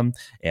serum,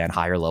 and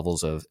higher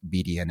levels of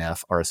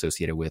BDNF are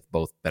associated with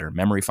both better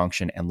memory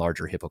function and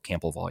larger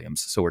hippocampal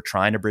volumes. So we're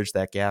trying to bridge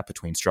that gap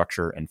between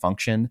structure and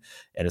function.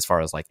 And as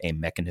far as like a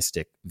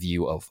mechanistic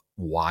view of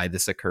why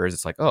this occurs,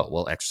 it's like, oh,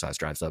 well, exercise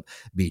drives up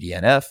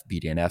BDNF.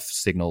 BDNF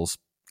signals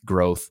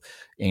growth,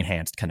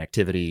 enhanced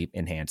connectivity,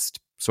 enhanced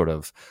sort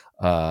of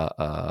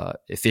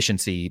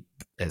efficiency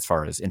as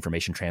far as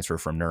information transfer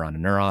from neuron to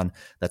neuron.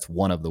 That's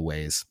one of the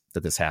ways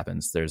that this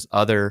happens. There's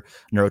other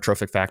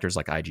neurotrophic factors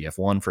like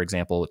IGF-1, for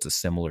example. It's a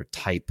similar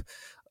type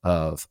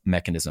of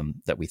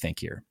mechanism that we think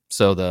here.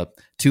 So the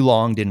too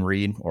long didn't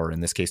read, or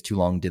in this case, too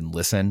long didn't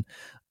listen.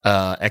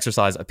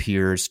 Exercise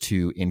appears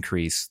to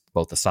increase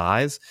both the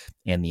size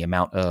and the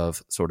amount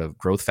of sort of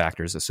growth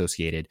factors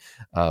associated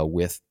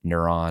with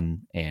neuron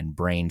and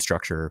brain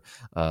structure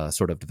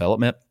sort of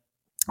development.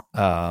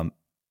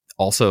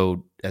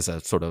 Also, as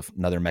a sort of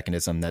another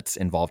mechanism that's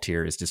involved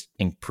here is just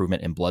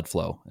improvement in blood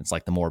flow. It's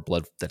like the more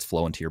blood that's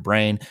flowing to your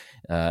brain,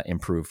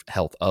 improved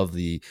health of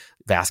the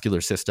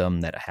vascular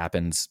system that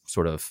happens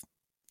sort of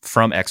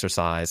from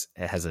exercise.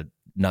 It has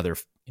another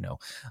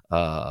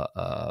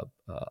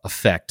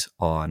effect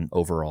on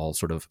overall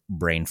sort of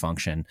brain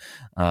function.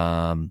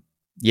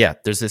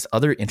 There's this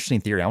other interesting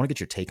theory. I want to get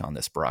your take on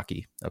this,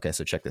 Baraki. Okay,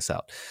 so check this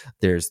out.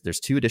 There's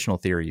two additional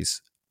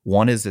theories.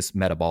 One is this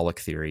metabolic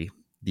theory,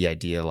 the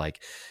idea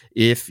like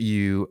if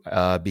you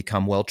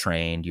become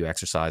well-trained, you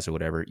exercise or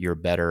whatever, you're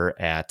better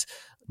at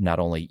not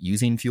only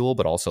using fuel,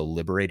 but also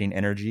liberating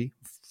energy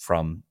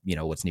from,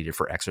 what's needed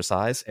for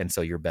exercise. And so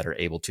you're better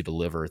able to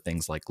deliver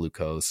things like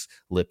glucose,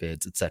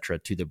 lipids, et cetera,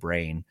 to the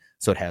brain.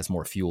 So it has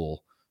more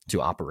fuel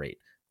to operate.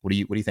 What do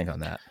you think on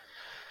that?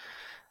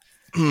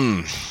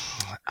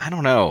 I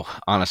don't know,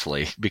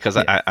 honestly, because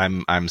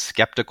I'm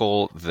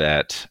skeptical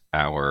that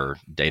our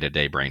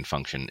day-to-day brain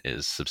function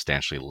is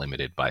substantially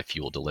limited by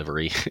fuel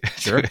delivery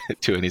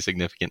to any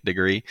significant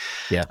degree.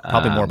 Yeah,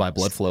 probably more by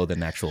blood flow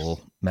than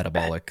actual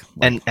metabolic.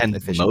 And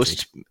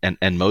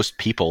most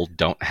people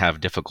don't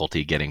have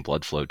difficulty getting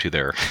blood flow to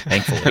their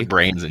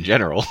brains in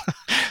general.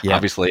 Yeah.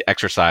 Obviously,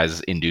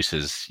 exercise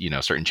induces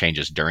certain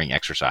changes during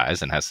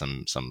exercise and has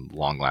some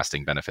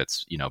long-lasting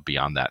benefits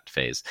beyond that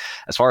phase.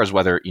 As far as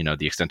whether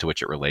the extent to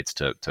which it relates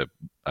to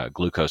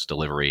glucose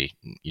delivery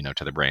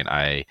to the brain,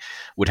 I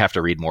would have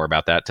to read more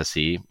about that to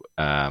see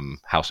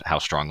how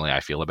strongly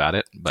I feel about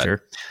it.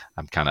 But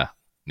I'm kind of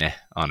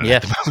on it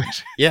at the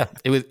moment. Yeah,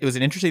 it was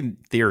an interesting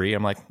theory.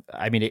 I'm like,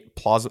 I mean,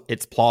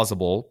 it's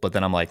plausible, but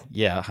then I'm like,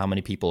 how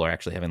many people are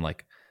actually having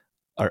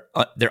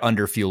they're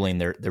under fueling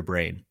their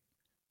brain?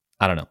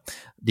 I don't know.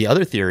 The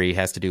other theory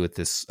has to do with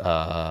this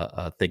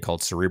thing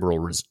called cerebral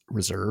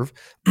reserve.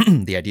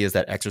 The idea is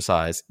that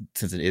exercise,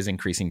 since it is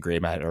increasing gray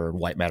matter or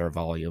white matter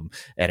volume,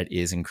 and it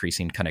is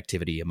increasing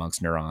connectivity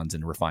amongst neurons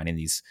and refining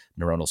these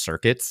neuronal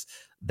circuits,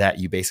 that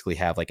you basically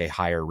have like a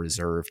higher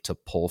reserve to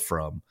pull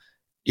from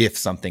if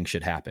something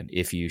should happen,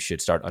 if you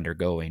should start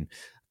undergoing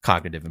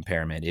cognitive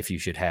impairment, if you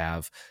should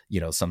have,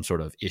 some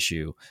sort of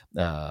issue.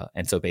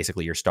 And so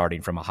basically you're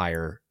starting from a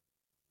higher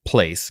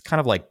place,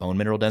 kind of like bone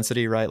mineral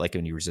density, right? Like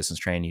when you resistance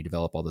train, you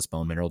develop all this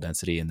bone mineral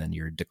density, and then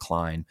your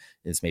decline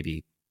is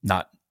maybe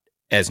not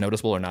as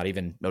noticeable or not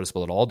even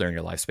noticeable at all during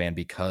your lifespan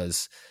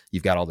because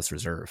you've got all this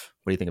reserve.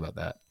 What do you think about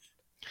that?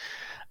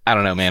 I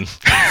don't know, man.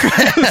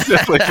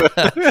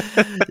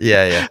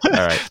 Yeah. All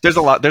right. There's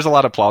a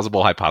lot of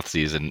plausible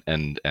hypotheses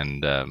and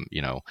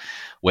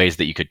ways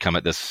that you could come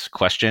at this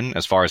question.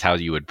 As far as how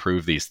you would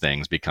prove these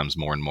things becomes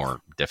more and more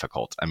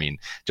difficult. I mean,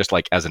 just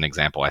like as an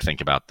example, I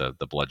think about the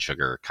blood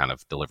sugar kind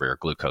of delivery or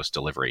glucose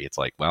delivery. It's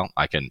like, well,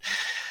 I can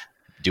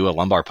do a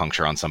lumbar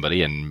puncture on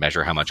somebody and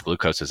measure how much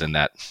glucose is in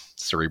that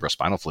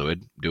cerebrospinal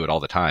fluid, do it all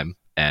the time.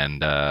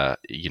 And,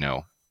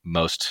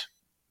 most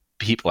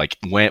people, like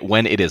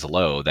when it is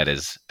low, that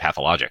is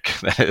pathologic.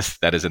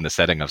 That is in the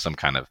setting of some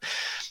kind of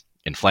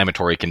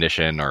inflammatory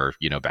condition or,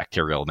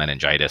 bacterial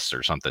meningitis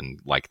or something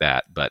like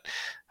that. But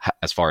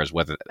as far as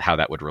how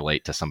that would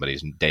relate to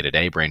somebody's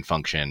day-to-day brain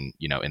function,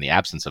 in the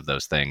absence of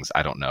those things,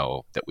 I don't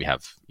know that we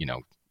have,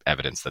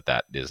 evidence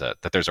that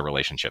there's a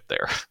relationship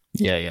there.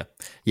 Yeah.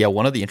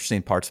 One of the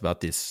interesting parts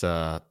about this,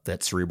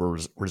 that cerebral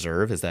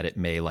reserve is that it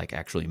may like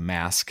actually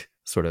mask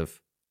sort of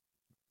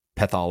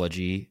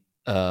pathology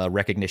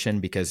recognition,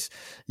 because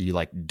you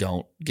like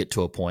don't get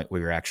to a point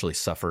where you're actually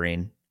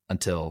suffering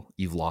until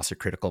you've lost a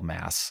critical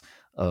mass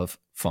of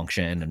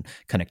function and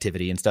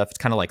connectivity and stuff. It's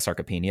kind of like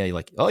sarcopenia. You're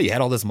like, oh, you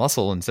had all this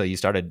muscle, and so you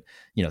started,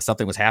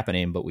 something was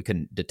happening, but we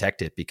couldn't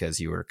detect it because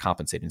you were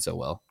compensating so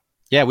well.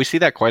 Yeah, we see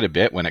that quite a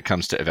bit when it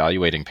comes to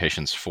evaluating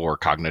patients for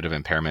cognitive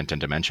impairment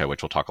and dementia,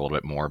 which we'll talk a little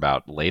bit more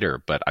about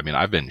later. But I mean,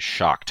 I've been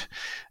shocked,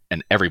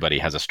 and everybody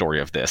has a story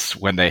of this,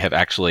 when they have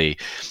actually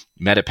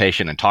met a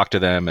patient and talked to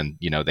them, and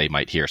they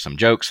might hear some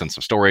jokes and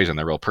some stories, and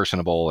they're real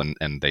personable,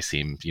 and they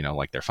seem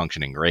like they're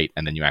functioning great,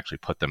 and then you actually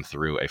put them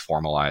through a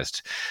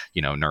formalized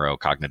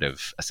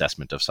neurocognitive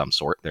assessment of some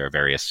sort. There are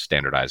various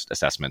standardized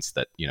assessments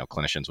that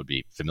clinicians would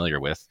be familiar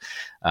with,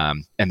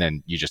 and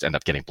then you just end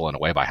up getting blown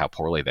away by how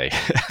poorly they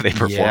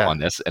perform on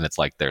this. And it's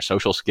like their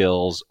social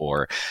skills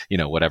or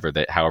whatever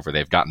that, however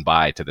they've gotten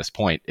by to this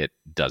point, it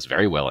does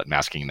very well at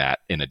masking that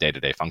in a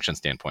day-to-day function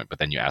standpoint. But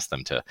then you ask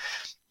them to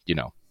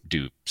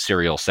do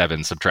serial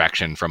 7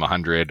 subtraction from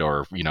 100,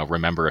 or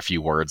remember a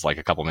few words like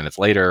a couple minutes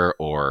later,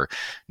 or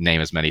name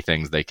as many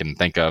things they can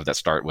think of that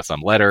start with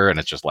some letter, and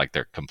it's just like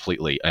they're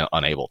completely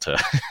unable to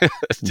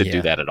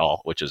do that at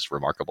all, which is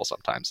remarkable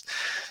sometimes.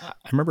 I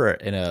remember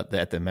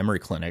at the memory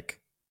clinic,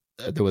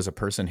 there was a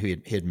person who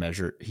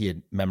he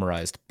had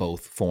memorized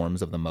both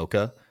forms of the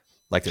MoCA.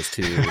 Like there's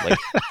two, like,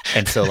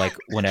 and so like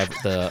whenever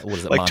like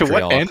Montreal, to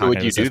what end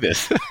would you do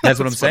this? That's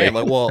what I'm saying.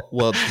 Like,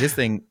 well, his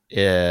thing,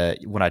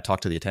 when I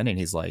talked to the attending,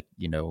 he's like,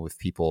 if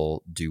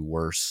people do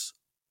worse,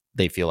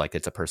 they feel like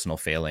it's a personal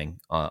failing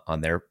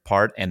on their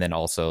part, and then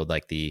also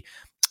like the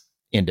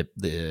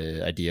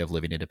idea of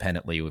living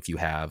independently if you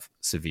have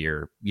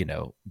severe,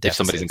 deficits. If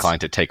somebody's inclined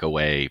to take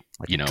away,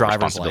 like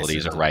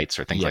responsibilities or rights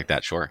or things like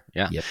that, sure,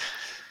 yeah,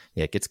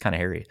 it gets kind of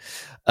hairy.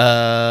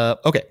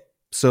 Okay.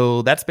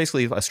 So that's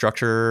basically a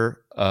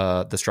structure,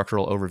 the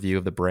structural overview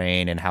of the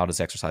brain and how does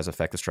exercise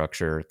affect the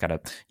structure. Kind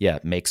of,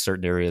 makes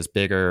certain areas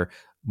bigger,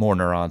 more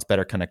neurons,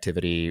 better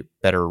connectivity,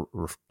 better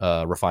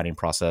refining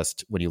process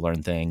when you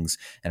learn things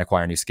and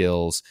acquire new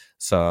skills.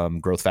 Some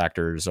growth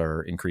factors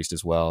are increased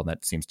as well, and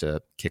that seems to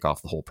kick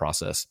off the whole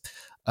process.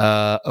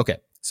 Okay.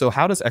 So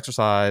how does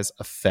exercise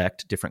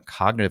affect different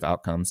cognitive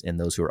outcomes in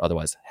those who are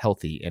otherwise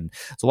healthy? And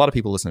so a lot of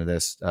people listening to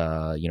this,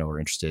 are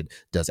interested,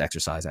 does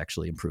exercise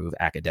actually improve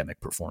academic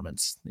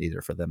performance,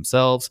 either for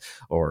themselves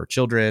or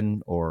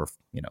children or,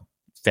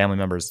 family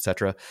members,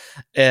 etc.?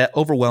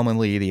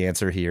 Overwhelmingly, the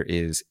answer here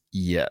is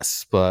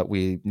yes, but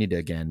we need to,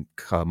 again,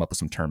 come up with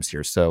some terms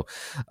here. So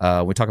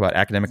we talk about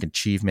academic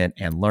achievement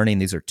and learning.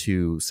 These are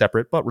two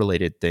separate but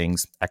related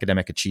things.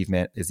 Academic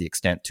achievement is the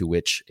extent to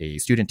which a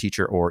student,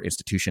 teacher, or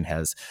institution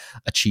has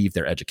achieved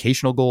their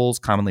educational goals,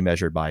 commonly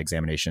measured by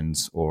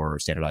examinations or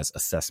standardized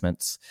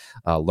assessments.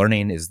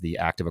 Learning is the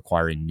act of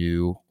acquiring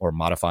new or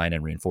modifying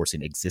and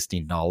reinforcing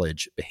existing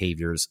knowledge,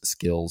 behaviors,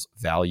 skills,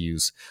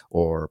 values,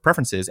 or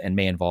preferences, and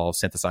may involve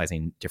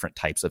synthesizing different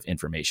types of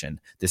information.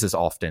 This is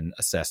often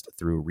assessed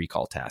through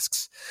recall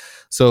tasks.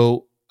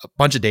 So a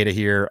bunch of data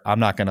here. I'm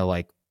not going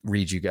to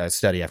read you guys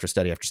study after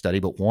study after study,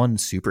 but one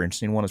super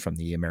interesting one is from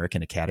the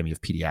American Academy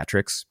of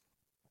Pediatrics.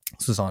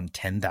 This was on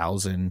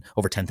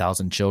over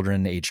 10,000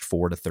 children aged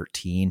 4 to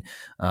 13.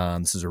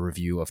 This is a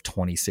review of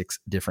 26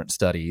 different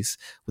studies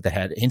that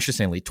had,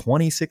 interestingly,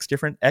 26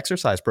 different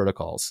exercise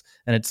protocols.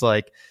 And it's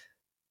like,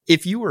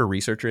 if you were a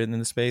researcher in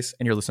this space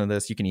and you're listening to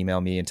this, you can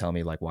email me and tell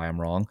me why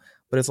I'm wrong.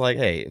 But it's like,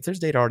 hey, if there's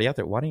data already out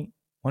there, why don't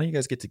you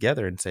guys get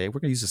together and say, we're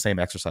going to use the same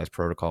exercise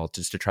protocol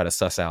just to try to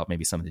suss out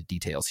maybe some of the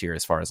details here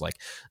as far as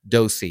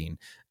dosing,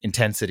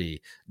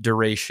 intensity,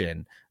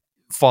 duration,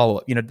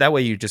 follow-up. That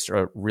way you just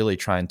are really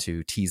trying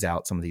to tease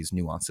out some of these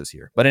nuances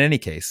here. But in any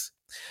case,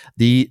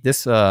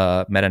 this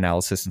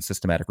meta-analysis and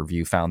systematic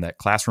review found that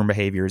classroom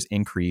behaviors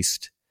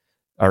improved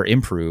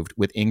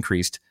with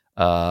increased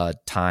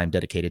time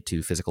dedicated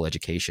to physical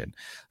education.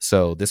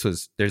 So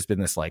there's been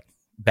this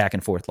back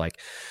and forth,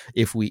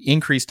 if we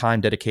increase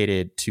time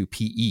dedicated to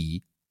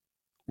PE,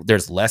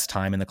 there's less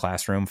time in the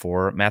classroom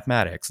for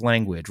mathematics,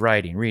 language,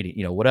 writing, reading,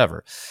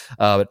 whatever.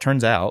 It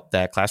turns out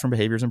that classroom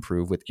behaviors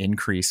improve with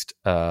increased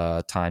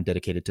time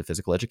dedicated to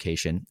physical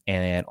education.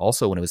 And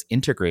also when it was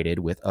integrated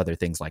with other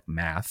things like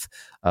math,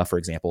 for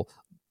example,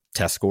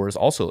 test scores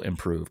also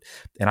improved.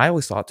 And I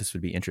always thought this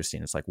would be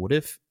interesting. It's like, what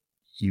if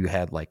you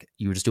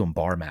were just doing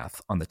bar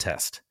math on the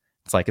test?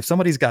 It's like if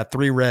somebody's got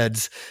 3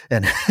 reds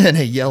and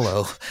a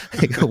yellow,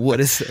 what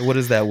is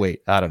that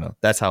weight? I don't know.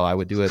 That's how I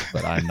would do it,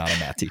 but I'm not a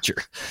math teacher.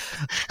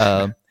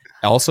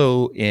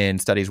 Also, in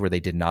studies where they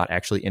did not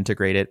actually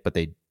integrate it, but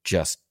they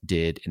just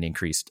did an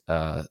increased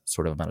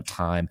sort of amount of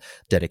time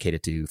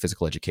dedicated to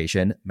physical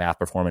education, math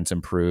performance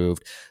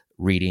improved,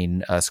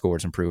 reading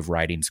scores improved,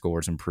 writing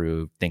scores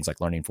improved, things like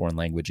learning foreign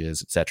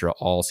languages, etc.,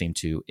 all seem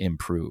to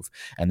improve.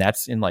 And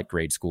that's in like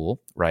grade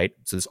school, right?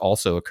 So this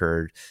also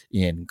occurred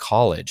in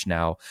college.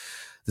 Now,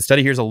 the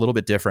study here is a little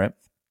bit different.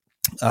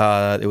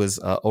 It was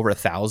over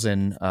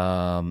 1,000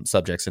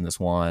 subjects in this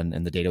one,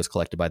 and the data was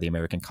collected by the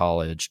American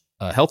College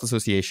Health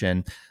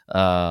Association.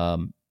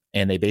 And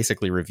they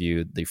basically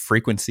reviewed the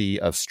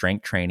frequency of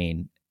strength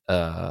training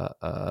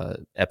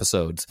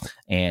episodes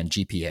and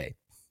GPA.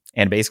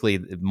 And basically,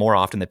 more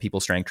often that people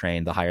strength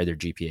train, the higher their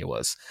GPA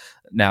was.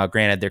 Now,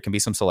 granted, there can be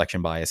some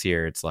selection bias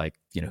here. It's like,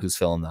 who's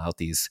filling out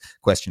these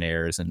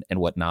questionnaires and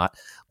whatnot.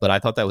 But I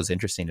thought that was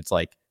interesting. It's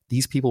like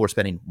these people were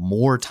spending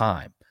more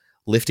time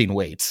lifting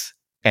weights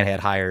and had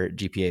higher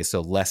GPAs,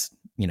 so less,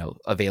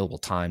 available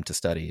time to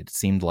study. It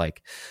seemed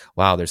like,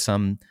 wow, there's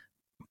some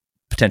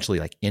potentially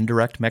like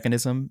indirect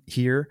mechanism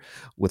here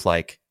with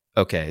like,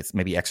 okay, it's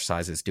maybe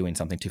exercise is doing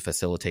something to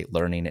facilitate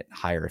learning at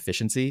higher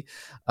efficiency.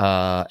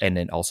 And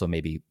then also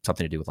maybe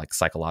something to do with like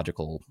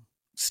psychological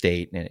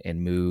state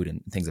and mood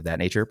and things of that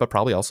nature, but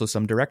probably also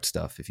some direct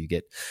stuff. If you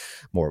get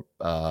more,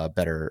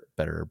 better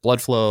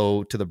blood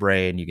flow to the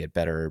brain, you get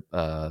better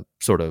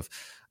sort of,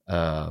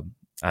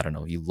 I don't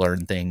know, you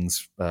learn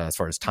things as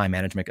far as time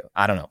management.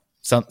 I don't know.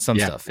 Some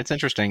stuff. It's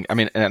interesting. I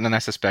mean, and then I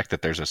suspect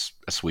that there's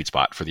a sweet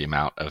spot for the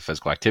amount of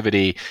physical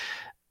activity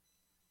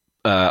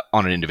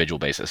on an individual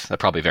basis. That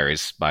probably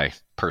varies by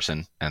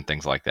person and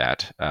things like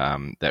that.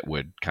 That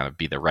would kind of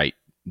be the right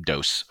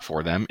dose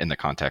for them in the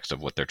context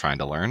of what they're trying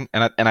to learn.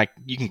 And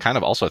you can kind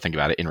of also think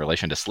about it in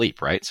relation to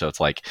sleep, right? So it's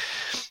like,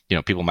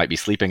 people might be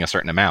sleeping a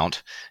certain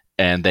amount,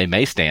 and they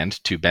may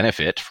stand to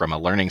benefit from a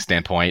learning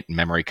standpoint,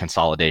 memory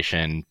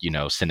consolidation,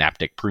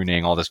 synaptic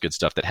pruning, all this good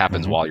stuff that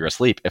happens while you're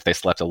asleep if they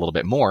slept a little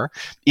bit more,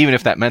 even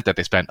if that meant that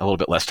they spent a little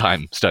bit less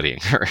time studying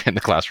or in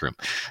the classroom.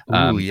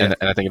 And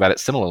I think about it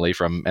similarly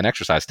from an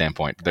exercise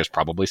standpoint. There's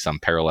probably some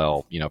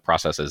parallel,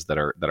 processes that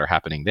are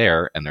happening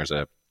there, and there's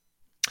a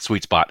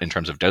sweet spot in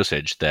terms of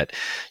dosage that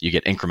you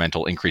get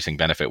incremental increasing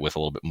benefit with a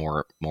little bit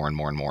more and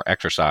more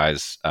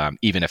exercise,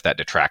 even if that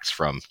detracts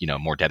from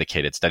more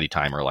dedicated study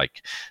time or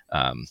like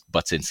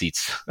butts in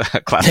seats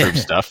classroom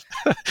stuff.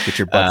 Get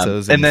your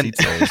butts and then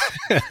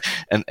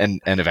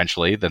and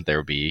eventually then there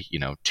would be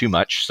too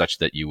much such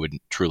that you would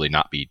truly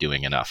not be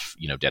doing enough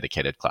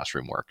dedicated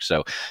classroom work.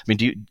 So I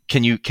mean,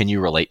 can you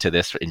relate to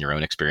this in your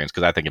own experience?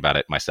 Because I think about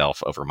it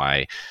myself over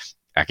my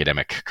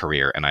academic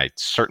career, and I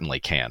certainly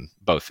can,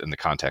 both in the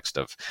context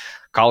of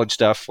college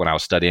stuff when I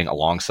was studying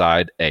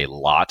alongside a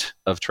lot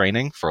of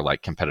training for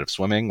like competitive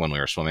swimming when we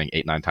were swimming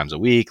 8-9 times a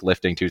week,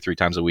 lifting 2-3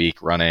 times a week,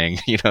 running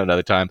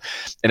another time.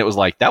 And it was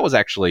like that was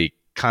actually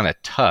kind of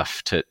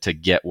tough to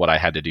get what I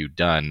had to do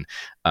done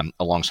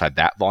alongside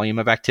that volume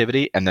of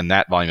activity. And then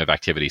that volume of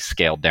activity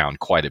scaled down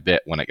quite a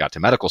bit when it got to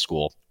medical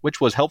school, which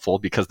was helpful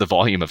because the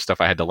volume of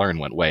stuff I had to learn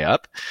went way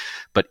up.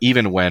 But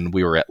even when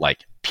we were at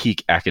like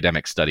peak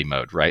academic study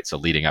mode, right? So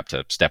leading up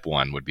to step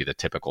 1 would be the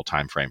typical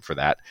time frame for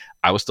that.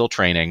 I was still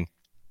training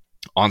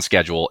on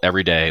schedule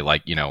every day,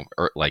 like,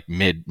 or like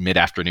mid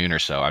afternoon or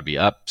so. I'd be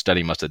up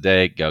studying most of the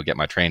day, go get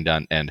my train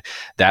done. And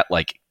that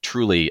like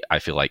truly, I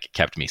feel like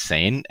kept me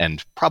sane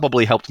and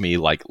probably helped me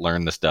like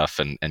learn the stuff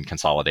and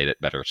consolidate it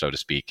better, so to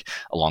speak,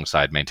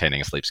 alongside maintaining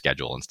a sleep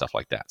schedule and stuff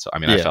like that. So, I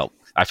mean, yeah.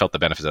 I felt the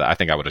benefits of that. I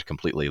think I would have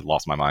completely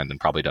lost my mind and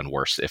probably done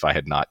worse if I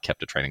had not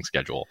kept a training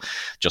schedule,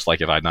 just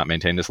like if I had not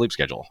maintained a sleep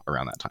schedule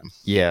around that time.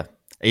 Yeah.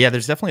 Yeah.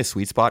 There's definitely a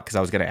sweet spot, because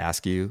I was going to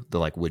ask you the,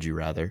 like, would you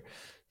rather,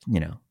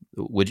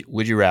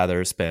 would you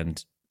rather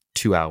spend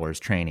 2 hours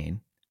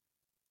training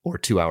or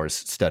 2 hours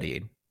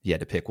studying? You had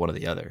to pick one or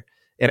the other.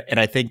 And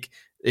I think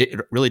it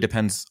really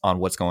depends on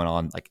what's going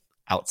on, like,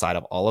 outside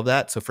of all of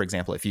that. So, for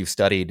example, if you've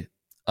studied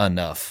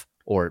enough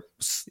or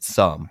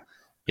some,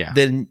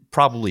 then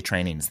probably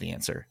training is the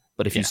answer.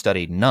 But if you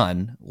studied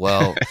none,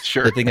 well,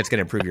 sure. The thing that's going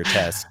to improve your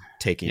test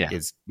taking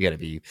is you got to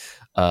be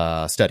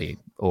studying,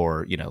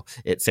 or,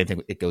 it's same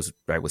thing. It goes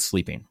right with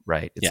sleeping,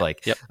 right? It's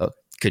like,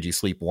 could you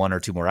sleep 1 or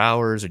 2 more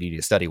hours, or do you need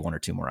to study 1 or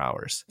 2 more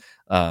hours?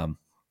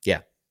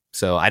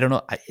 So I don't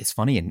know. It's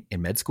funny,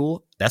 in med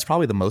school, that's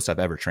probably the most I've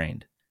ever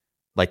trained.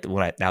 Like,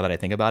 now that I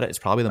think about it, it's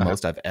probably the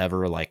most I've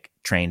ever like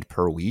trained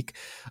per week.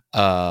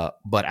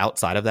 But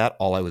outside of that,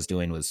 all I was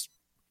doing was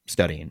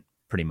studying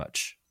pretty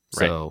much.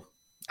 So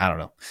I don't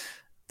know.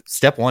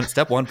 Step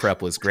one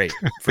prep was great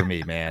for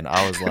me, man.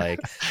 I was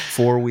like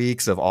 4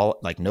 weeks of all,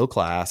 like, no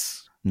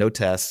class, no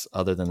tests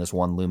other than this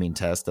one looming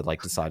test that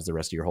like decides the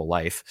rest of your whole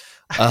life.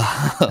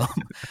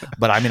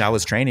 But I mean, I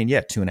was training,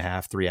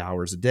 2.5, 3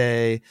 hours a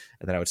day.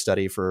 And then I would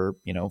study for,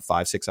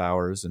 5, 6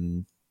 hours.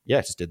 And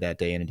just did that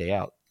day in and day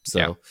out.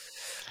 So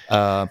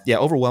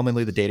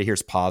overwhelmingly the data here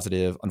is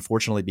positive.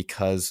 Unfortunately,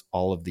 because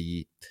all of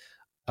the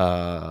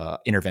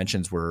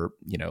interventions were,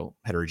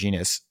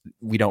 heterogeneous,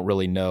 we don't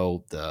really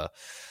know the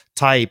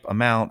type,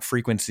 amount,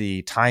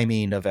 frequency,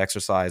 timing of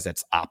exercise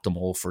that's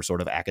optimal for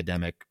sort of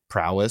academic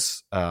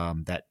prowess.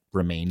 That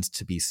remains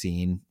to be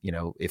seen,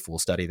 if we'll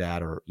study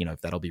that or,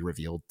 if that'll be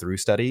revealed through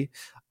study.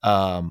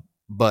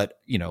 But,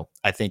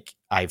 I think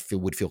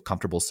would feel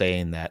comfortable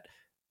saying that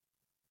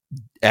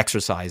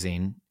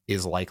exercising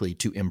is likely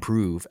to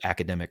improve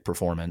academic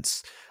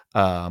performance,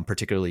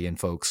 particularly in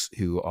folks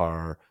who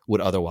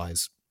would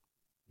otherwise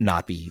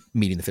not be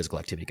meeting the physical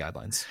activity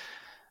guidelines.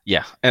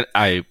 Yeah. And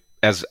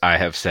as I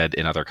have said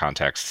in other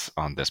contexts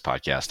on this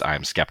podcast, I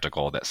am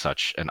skeptical that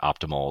such an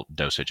optimal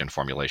dosage and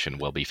formulation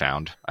will be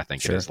found. I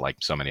think It is, like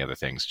so many other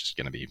things, just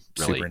going to be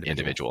really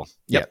individual.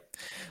 Yep.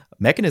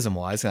 Mechanism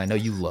wise, and I know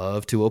you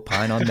love to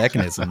opine on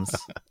mechanisms.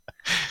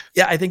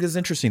 Yeah, I think this is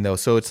interesting though.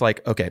 So it's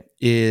like, okay,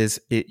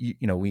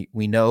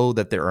 we know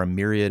that there are a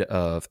myriad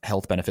of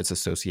health benefits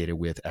associated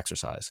with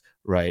exercise,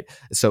 right?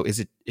 So is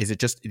it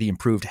just the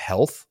improved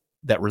health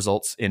that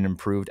results in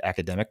improved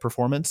academic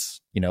performance,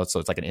 so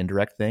it's like an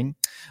indirect thing?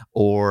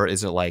 Or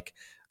is it like,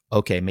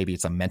 okay, maybe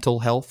it's a mental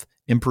health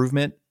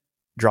improvement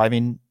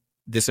driving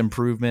this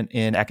improvement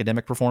in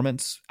academic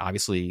performance?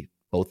 Obviously,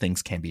 both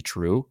things can be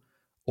true.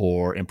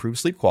 Or improved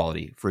sleep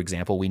quality. For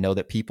example, we know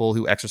that people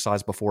who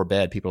exercise before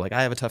bed, people are like,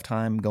 I have a tough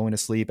time going to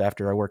sleep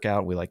after I work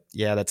out. We're like,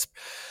 yeah, that's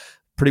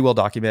pretty well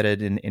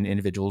documented in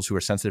individuals who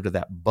are sensitive to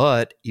that.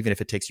 But even if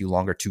it takes you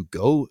longer to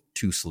go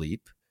to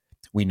sleep,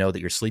 we know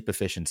that your sleep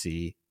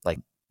efficiency, like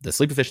the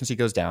sleep efficiency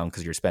goes down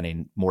because you're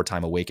spending more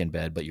time awake in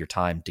bed, but your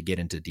time to get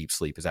into deep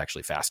sleep is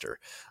actually faster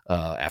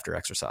after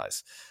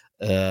exercise.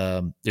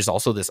 There's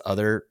also this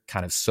other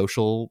kind of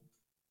social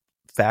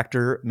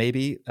factor,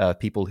 maybe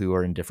people who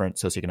are in different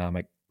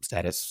socioeconomic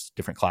status,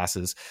 different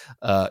classes,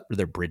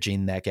 they're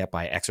bridging that gap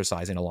by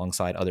exercising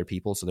alongside other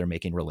people. So they're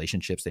making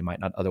relationships they might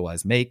not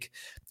otherwise make.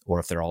 Or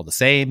if they're all the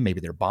same,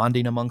 maybe they're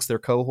bonding amongst their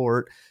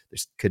cohort.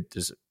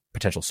 There's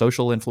potential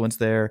social influence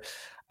there.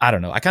 I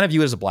don't know. I kind of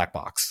view it as a black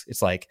box.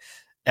 It's like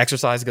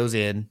exercise goes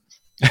in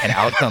and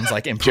outcomes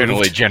like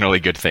improved. Generally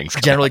good things.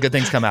 Good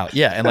things come out.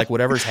 Yeah. And like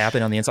whatever's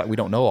happening on the inside, we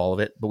don't know all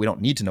of it, but we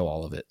don't need to know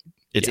all of it.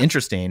 It's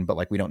interesting, but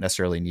like we don't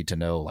necessarily need to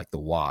know like the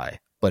why.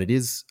 But it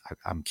is,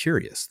 I'm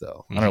curious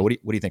though. I don't know. What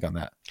do you think on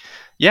that?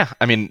 Yeah.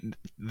 I mean,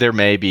 there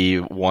may be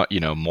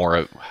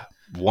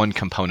one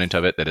component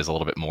of it that is a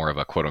little bit more of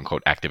a quote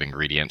unquote active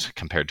ingredient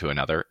compared to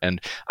another.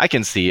 And I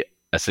can see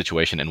a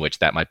situation in which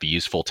that might be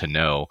useful to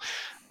know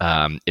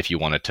if you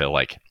wanted to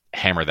like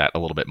hammer that a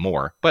little bit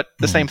more. But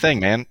the same thing,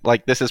 man,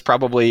 like there's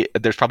probably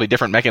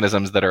different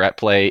mechanisms that are at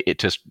play. It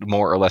just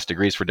more or less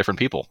degrees for different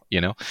people,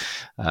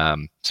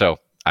 so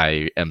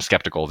I am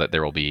skeptical that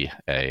there will be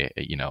a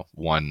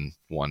one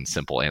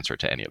simple answer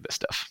to any of this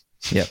stuff.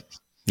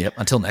 Yep.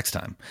 Until next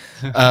time.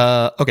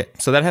 Okay.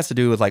 So that has to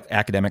do with like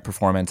academic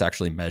performance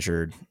actually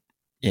measured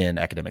in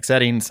academic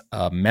settings.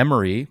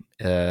 Memory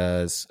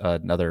is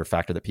another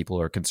factor that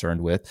people are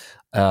concerned with.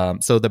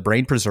 So the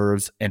brain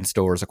preserves and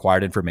stores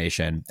acquired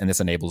information, and this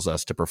enables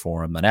us to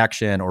perform an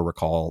action or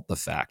recall the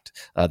fact.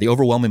 The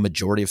overwhelming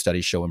majority of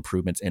studies show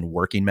improvements in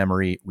working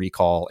memory,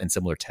 recall, and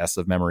similar tests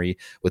of memory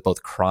with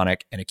both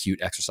chronic and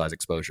acute exercise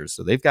exposures.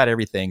 So they've got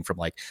everything from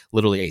like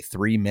literally a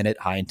 3-minute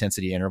high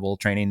intensity interval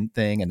training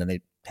thing, and then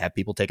they have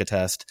people take a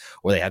test,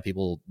 or they have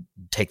people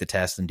take the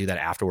test and do that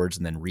afterwards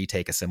and then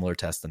retake a similar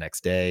test the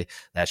next day.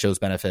 That shows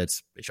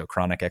benefits. They show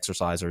chronic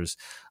exercisers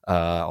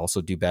also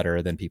do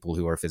better than people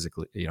who are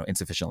physically,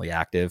 insufficiently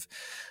active.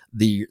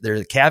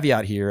 There's a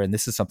caveat here, and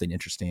this is something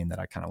interesting that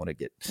I kind of want to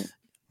get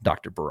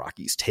Dr.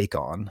 Baraki's take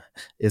on,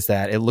 is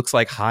that it looks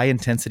like high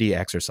intensity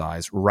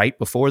exercise right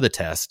before the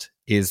test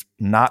is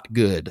not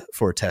good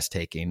for test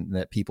taking,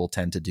 that people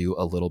tend to do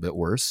a little bit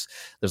worse.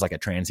 There's like a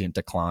transient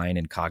decline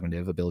in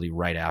cognitive ability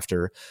right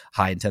after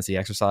high intensity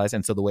exercise.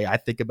 And so the way I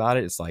think about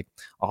it is like,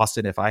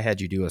 Austin, if I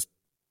had you do a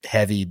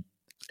heavy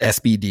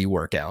SBD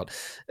workout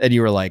and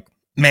you were like,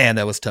 man,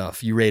 that was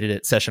tough. You rated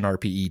it session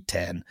RPE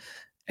 10.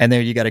 And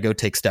then you got to go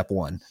take step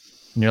 1.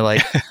 And you're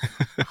like,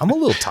 I'm a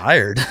little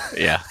tired.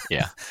 Yeah.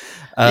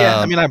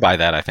 I mean, I buy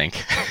that, I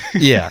think.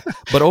 Yeah.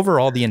 But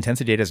overall, the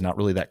intensity data is not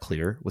really that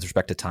clear with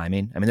respect to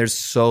timing. I mean, there's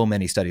so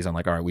many studies on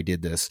like, all right, we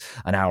did this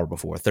an hour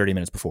before, 30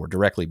 minutes before,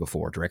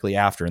 directly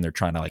after, and they're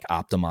trying to like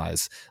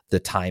optimize the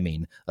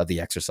timing of the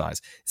exercise.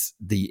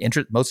 The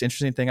most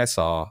interesting thing I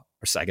saw,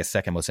 or I guess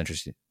second most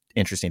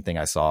interesting thing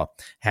I saw,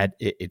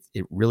 it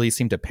really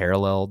seemed to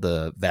parallel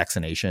the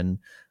vaccination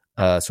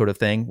sort of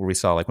thing, where we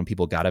saw like when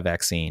people got a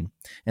vaccine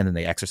and then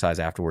they exercise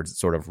afterwards, it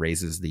sort of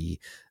raises the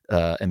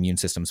immune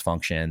system's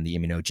function, the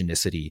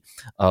immunogenicity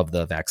of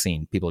the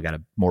vaccine. People got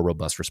a more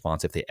robust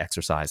response if they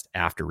exercised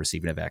after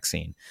receiving a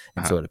vaccine.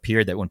 And so it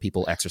appeared that when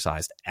people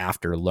exercised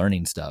after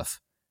learning stuff,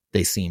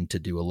 they seemed to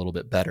do a little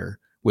bit better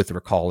with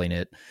recalling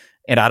it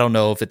And I don't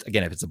know if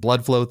it's a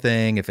blood flow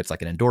thing, if it's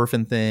like an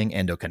endorphin thing,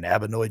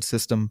 endocannabinoid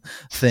system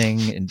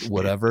thing, and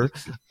whatever.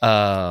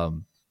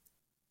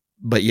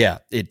 But yeah,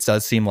 it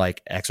does seem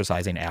like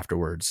exercising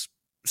afterwards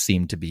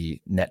seemed to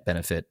be net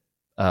benefit.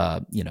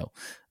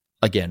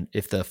 Again,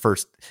 if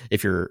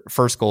your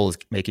first goal is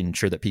making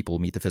sure that people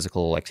meet the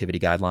physical activity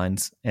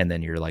guidelines, and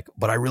then you're like,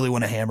 but I really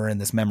want to hammer in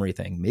this memory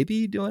thing,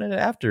 maybe doing it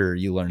after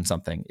you learn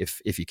something,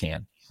 if you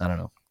can. I don't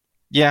know.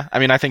 Yeah, I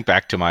mean, I think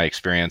back to my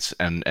experience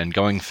and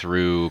going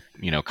through,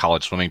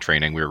 college swimming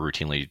training, we were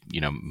routinely,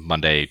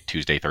 Monday,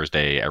 Tuesday,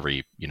 Thursday,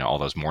 every, all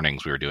those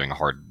mornings we were doing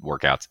hard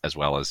workouts as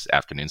well as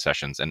afternoon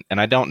sessions. And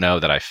I don't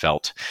know that I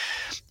felt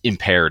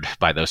impaired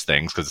by those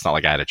things, because it's not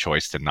like I had a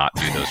choice to not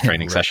do those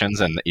training Right. sessions.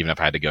 And even if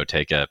I had to go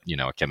take a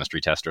chemistry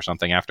test or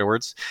something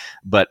afterwards,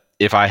 but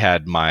if I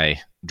had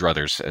my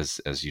druthers,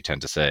 as you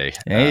tend to say,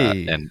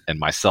 Hey. and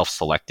my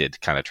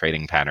self-selected kind of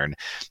training pattern,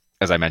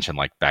 as I mentioned,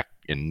 like back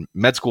in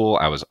med school,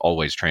 I was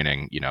always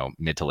training,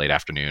 mid to late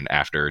afternoon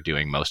after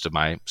doing most of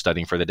my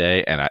studying for the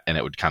day, and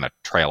it would kind of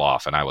trail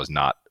off. And I was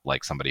not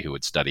like somebody who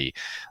would study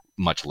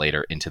much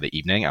later into the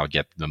evening. I would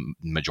get the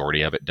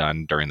majority of it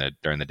done during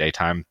the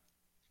daytime.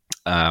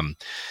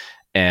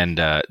 And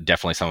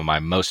definitely some of my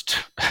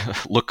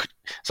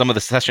some of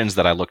the sessions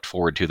that I looked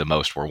forward to the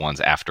most were ones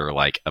after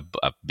like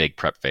a big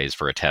prep phase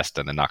for a test,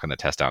 and then knocking the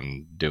test out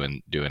and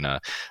doing a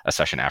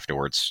session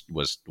afterwards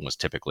was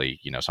typically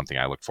something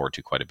I looked forward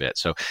to quite a bit.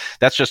 So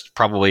that's just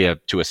probably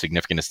to a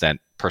significant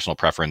extent personal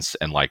preference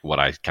and like what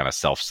I kind of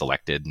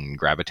self-selected and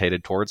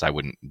gravitated towards. I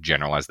wouldn't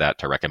generalize that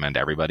to recommend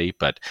everybody,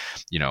 but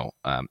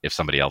if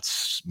somebody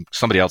else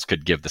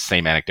could give the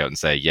same anecdote and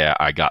say, yeah,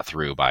 I got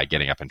through by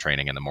getting up and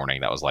training in the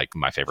morning. That was like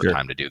my favorite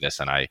time to do this,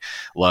 and I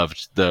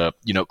loved the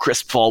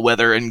crisp fall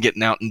weather and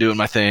getting out and doing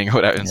my thing or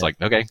whatever. And it's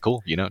like, okay,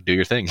 cool, do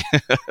your thing.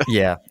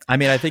 Yeah, I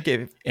mean, I think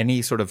if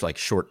any sort of like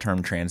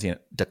short-term transient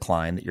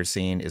decline that you're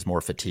seeing is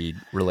more fatigue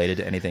related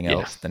to anything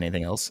else than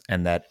anything else,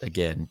 and that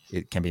again,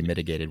 it can be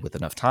mitigated with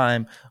enough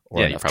time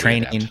or enough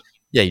training. Adapt.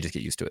 Yeah, you just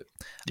get used to it.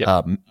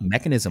 Yep.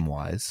 Mechanism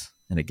wise,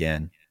 and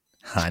again,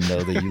 I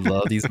know that you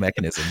love these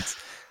mechanisms.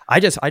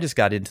 I just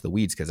got into the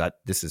weeds because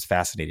this is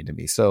fascinating to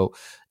me. So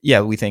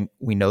yeah,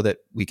 we know that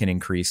we can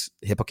increase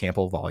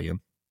hippocampal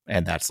volume.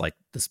 And that's like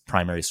this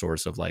primary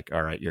source of like,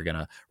 all right, you're going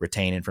to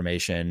retain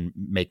information,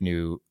 make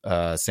new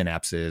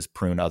synapses,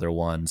 prune other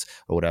ones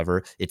or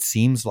whatever. It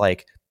seems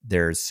like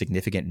there's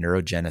significant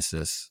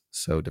neurogenesis,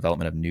 so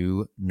development of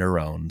new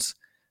neurons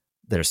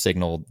that are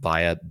signaled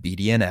via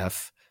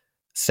BDNF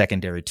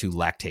secondary to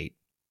lactate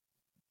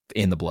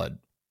in the blood.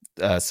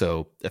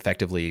 So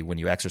effectively, when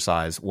you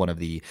exercise, one of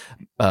the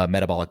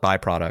metabolic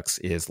byproducts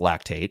is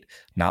lactate,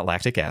 not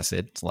lactic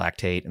acid. It's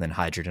lactate and then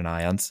hydrogen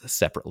ions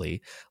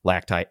separately.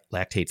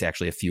 Lactate's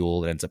actually a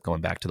fuel that ends up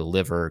going back to the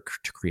liver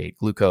to create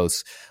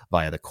glucose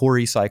via the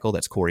Cori cycle.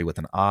 That's Cori with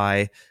an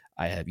I.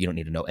 You don't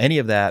need to know any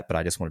of that, but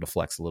I just wanted to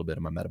flex a little bit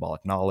of my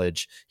metabolic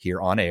knowledge here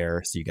on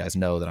air so you guys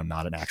know that I'm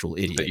not an actual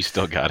idiot. But you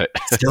still got it.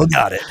 Still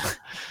got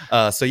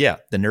it. So yeah,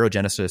 the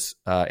neurogenesis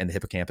in the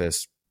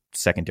hippocampus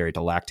secondary to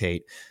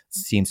lactate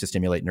seems to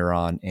stimulate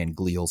neuron and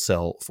glial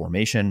cell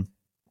formation.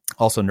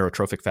 Also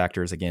neurotrophic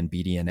factors, again,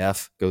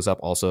 BDNF goes up,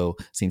 also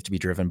seems to be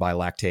driven by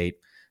lactate.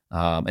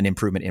 An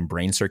improvement in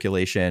brain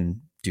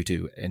circulation due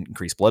to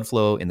increased blood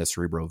flow in the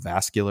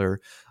cerebrovascular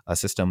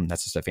system.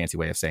 That's just a fancy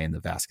way of saying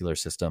the vascular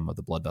system of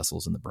the blood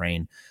vessels in the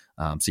brain.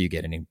 So you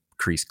get an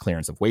increased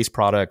clearance of waste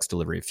products,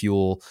 delivery of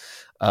fuel,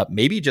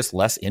 maybe just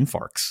less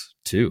infarcts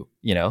too,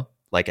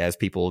 like as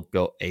people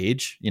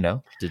age,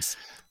 just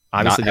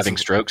obviously, not having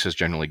strokes is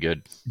generally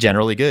good.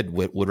 Generally good.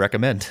 Would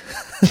recommend.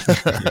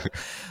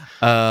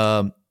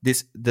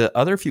 The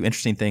other few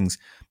interesting things.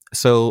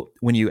 So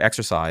when you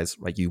exercise,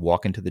 like you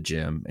walk into the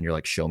gym and you're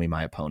like, show me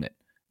my opponent.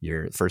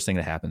 The first thing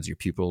that happens, your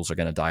pupils are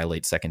going to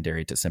dilate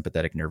secondary to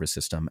sympathetic nervous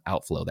system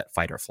outflow, that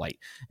fight or flight.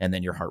 And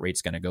then your heart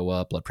rate's going to go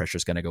up, blood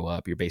pressure's going to go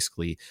up. You're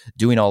basically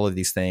doing all of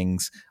these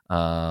things.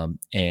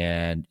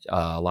 And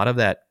a lot of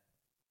that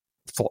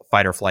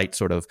fight or flight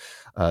sort of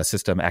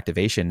system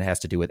activation has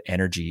to do with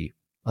energy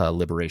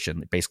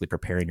liberation, basically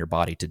preparing your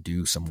body to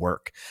do some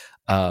work.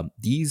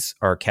 These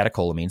are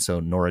catecholamines, so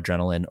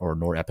noradrenaline or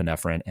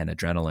norepinephrine and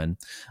adrenaline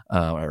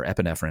or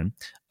epinephrine.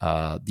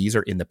 These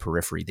are in the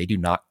periphery. They do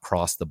not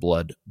cross the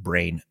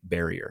blood-brain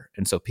barrier.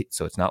 And so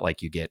it's not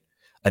like you get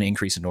an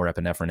increase in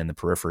norepinephrine in the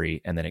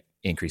periphery and then it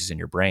increases in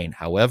your brain.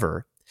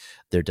 However,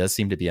 there does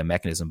seem to be a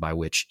mechanism by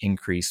which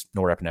increased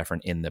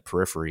norepinephrine in the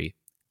periphery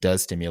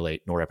does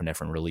stimulate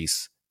norepinephrine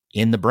release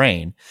in the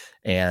brain,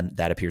 and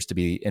that appears to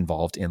be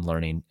involved in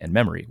learning and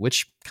memory,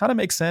 which kind of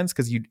makes sense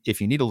because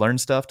if you need to learn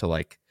stuff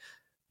to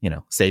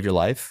save your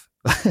life,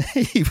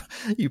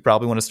 you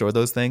probably want to store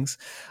those things.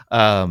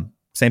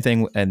 Same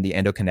thing in the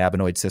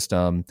endocannabinoid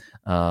system.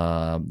 The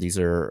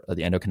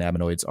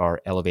endocannabinoids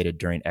are elevated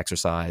during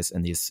exercise,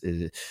 and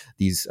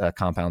these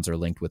compounds are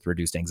linked with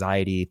reduced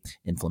anxiety,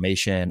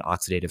 inflammation,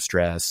 oxidative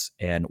stress,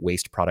 and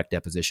waste product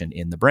deposition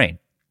in the brain.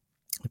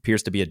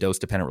 Appears to be a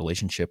dose-dependent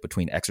relationship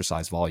between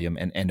exercise volume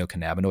and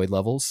endocannabinoid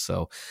levels.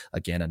 So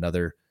again,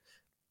 another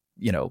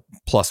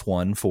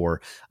 +1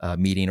 for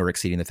meeting or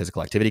exceeding the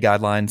physical activity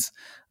guidelines.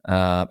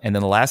 And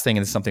then the last thing,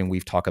 and this is something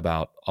we've talked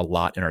about a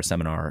lot in our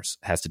seminars,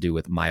 has to do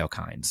with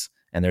myokines.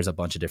 And there's a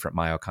bunch of different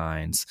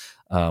myokines.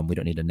 We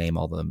don't need to name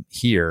all of them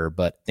here,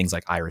 but things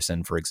like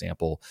irisin, for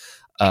example,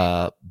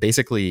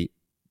 basically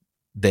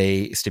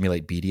they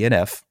stimulate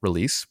BDNF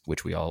release,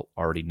 which we all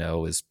already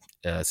know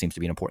seems to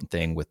be an important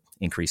thing with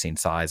increasing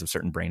size of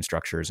certain brain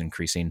structures,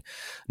 increasing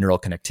neural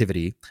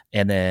connectivity.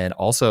 And then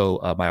also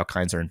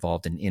myokines are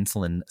involved in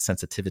insulin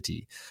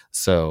sensitivity.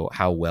 So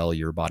how well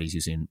your body's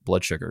using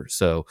blood sugar.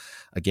 So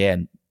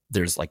again,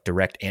 there's like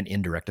direct and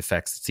indirect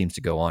effects that seems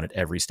to go on at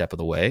every step of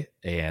the way.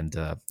 And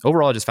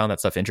overall, I just found that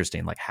stuff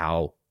interesting. Like,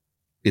 how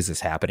is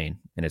this happening?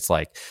 And it's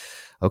like,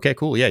 okay,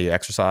 cool. Yeah, you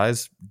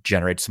exercise,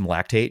 generate some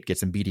lactate, get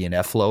some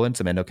BDNF flowing,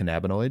 some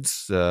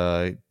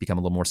endocannabinoids, become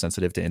a little more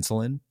sensitive to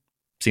insulin.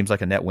 Seems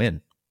like a net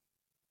win.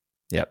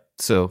 Yep.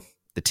 So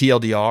the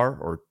TLDR,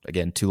 or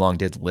again, too long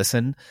didn't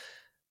listen,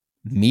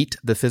 meet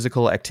the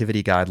physical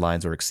activity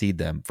guidelines or exceed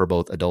them for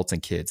both adults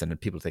and kids. And then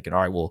people are thinking,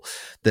 all right, well,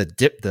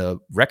 the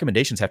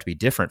recommendations have to be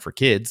different for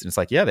kids. And it's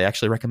like, yeah, they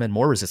actually recommend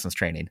more resistance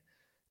training.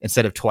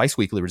 Instead of twice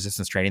weekly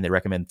resistance training, they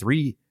recommend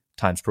 3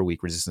 times per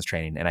week resistance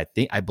training. And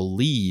I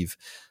believe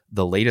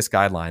the latest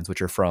guidelines,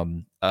 which are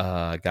from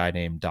a guy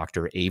named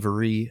Dr.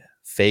 Avery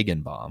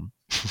Feigenbaum,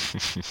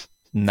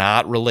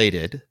 not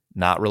related,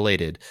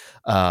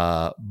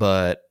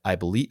 but I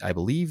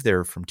believe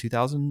they're from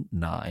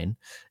 2009.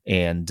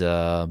 And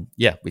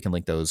yeah, we can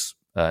link those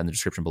in the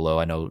description below.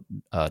 I know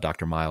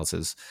Dr. Miles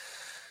is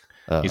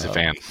he's a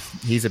fan.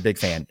 He's a big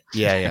fan.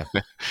 Yeah.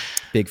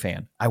 Big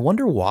fan. I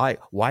wonder why.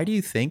 Why do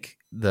you think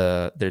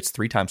there's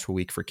 3 times per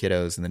week for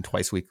kiddos and then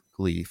twice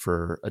weekly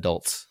for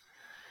adults?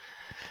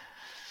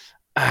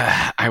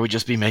 I would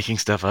just be making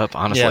stuff up,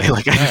 honestly. Yeah.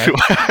 Like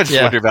I just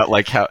wonder about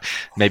like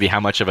how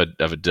much of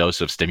a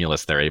dose of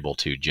stimulus they're able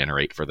to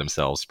generate for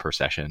themselves per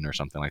session or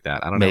something like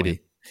that. I don't know.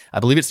 Maybe. I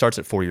believe it starts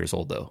at 4 years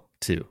old though,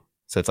 too.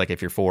 So it's like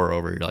if you're 4 or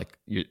over, you're like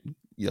you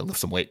lift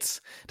some weights.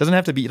 You don't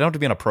have to be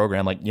on a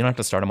program. Like you don't have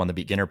to start them on the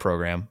beginner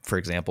program, for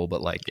example,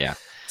 but like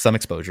some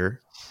exposure.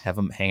 Have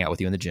them hang out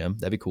with you in the gym.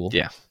 That'd be cool.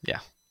 Yeah.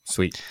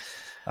 Sweet.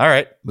 All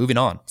right, moving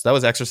on. So that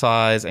was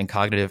exercise and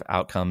cognitive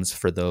outcomes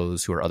for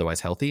those who are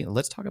otherwise healthy.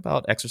 Let's talk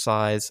about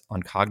exercise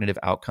on cognitive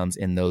outcomes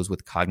in those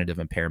with cognitive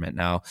impairment.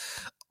 Now,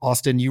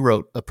 Austin, you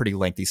wrote a pretty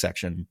lengthy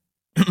section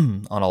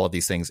on all of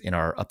these things in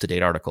our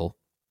up-to-date article.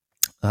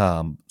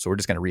 So we're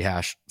just going to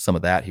rehash some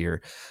of that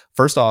here.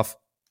 First off,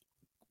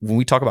 when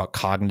we talk about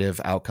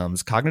cognitive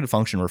outcomes, cognitive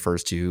function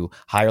refers to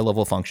higher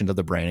level functions of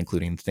the brain,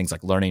 including things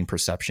like learning,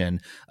 perception,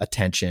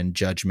 attention,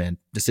 judgment,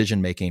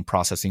 decision-making,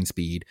 processing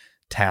speed,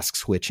 task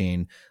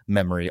switching,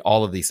 memory,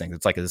 all of these things.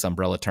 It's like this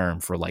umbrella term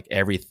for like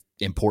every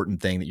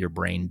important thing that your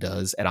brain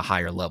does at a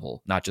higher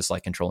level, not just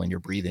like controlling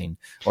your breathing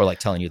or like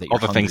telling you that you're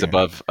all the things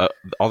above,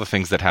 all the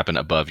things that happen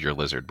above your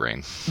lizard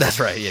brain. That's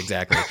right.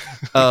 Exactly.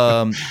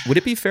 Would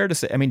it be fair to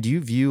say, I mean, do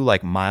you view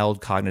like mild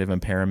cognitive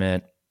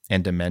impairment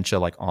and dementia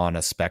like on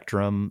a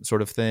spectrum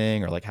sort of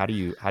thing, or like how do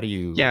you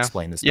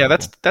explain this? Yeah,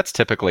 that's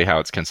typically how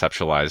it's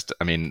conceptualized.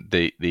 I mean,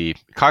 the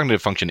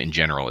cognitive function in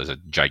general is a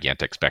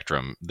gigantic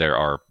spectrum. There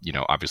are,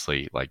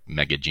 obviously like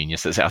mega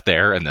geniuses out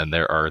there, and then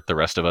there are the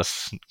rest of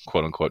us,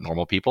 quote unquote,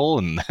 normal people,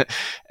 and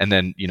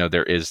then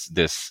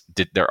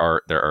there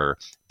are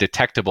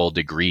detectable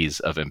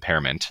degrees of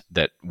impairment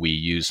that we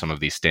use some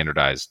of these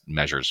standardized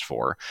measures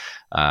for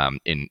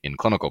in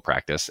clinical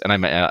practice,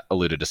 and I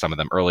alluded to some of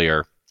them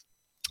earlier.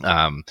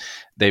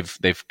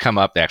 They've come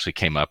up. They actually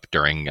came up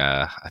during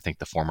I think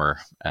the former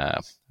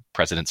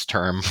president's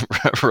term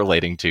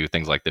relating to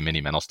things like the mini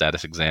mental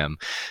status exam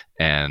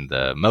and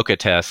the MoCA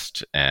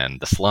test and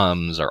the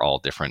slums are all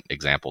different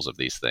examples of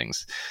these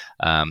things.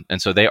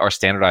 And so they are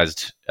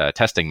standardized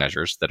testing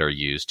measures that are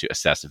used to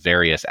assess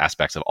various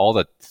aspects of all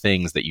the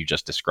things that you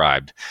just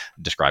described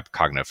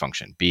cognitive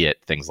function, be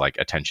it things like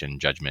attention,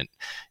 judgment,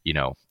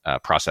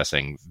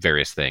 processing,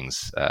 various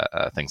things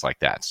like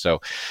that. So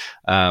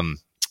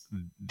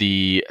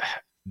the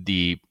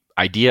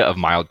idea of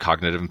mild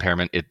cognitive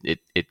impairment,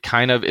 it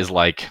kind of is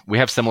like, we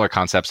have similar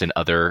concepts in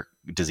other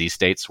disease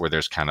states where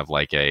there's kind of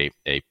like a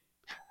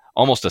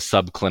almost a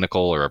subclinical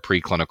or a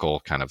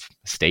preclinical kind of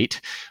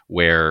state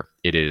where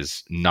it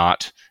is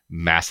not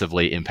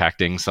massively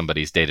impacting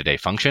somebody's day-to-day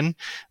function,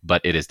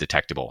 but it is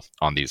detectable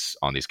on these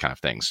kind of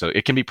things. So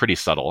it can be pretty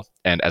subtle.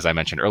 And as I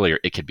mentioned earlier,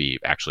 it could be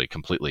actually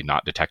completely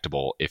not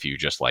detectable if you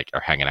just like are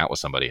hanging out with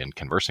somebody and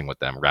conversing with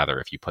them. Rather,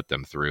 if you put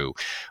them through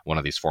one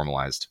of these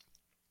formalized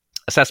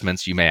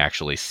assessments, you may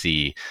actually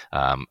see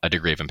a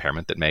degree of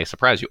impairment that may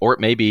surprise you, or it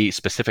may be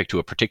specific to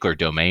a particular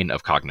domain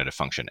of cognitive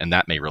function, and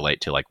that may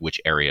relate to like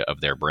which area of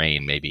their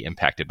brain may be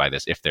impacted by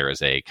this, if there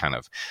is a kind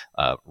of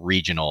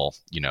regional,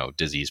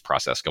 disease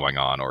process going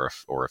on, or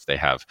if they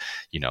have,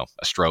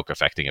 a stroke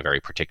affecting a very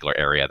particular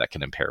area that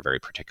can impair very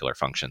particular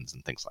functions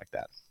and things like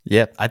that.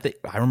 Yeah,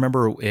 I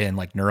remember in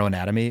like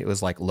neuroanatomy, it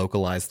was like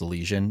localize the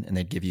lesion, and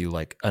they'd give you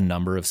like a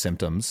number of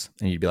symptoms,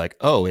 and you'd be like,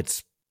 oh,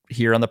 it's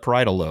here on the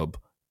parietal lobe.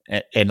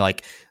 And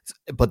like,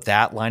 but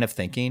that line of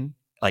thinking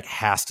like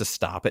has to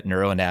stop at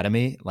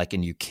neuroanatomy, like,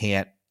 and you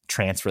can't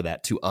transfer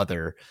that to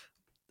other,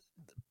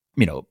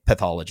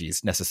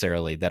 pathologies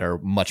necessarily that are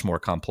much more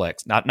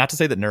complex. Not to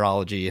say that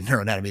neurology and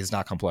neuroanatomy is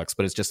not complex,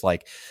 but it's just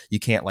like you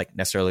can't like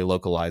necessarily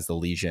localize the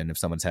lesion if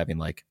someone's having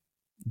like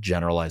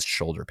generalized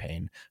shoulder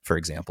pain, for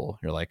example.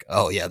 You're like,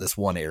 oh yeah, this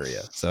one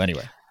area. So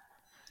anyway.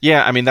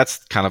 Yeah, I mean,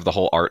 that's kind of the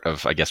whole art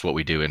of, I guess, what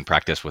we do in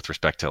practice with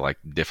respect to like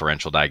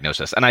differential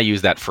diagnosis. And I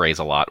use that phrase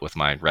a lot with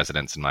my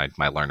residents and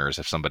my learners.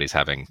 If somebody's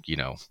having,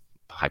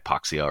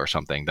 hypoxia or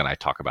something, then I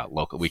talk about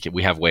local.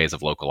 We have ways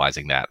of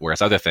localizing that.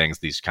 Whereas other things,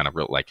 these kind of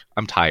real, like,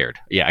 I'm tired.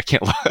 Yeah, I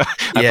can't.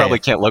 I probably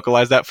can't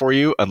localize that for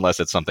you unless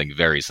it's something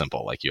very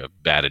simple, like you have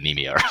bad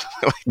anemia or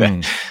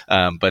something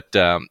like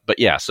that. But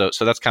yeah, so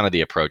that's kind of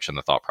the approach and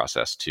the thought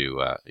process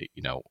to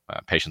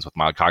patients with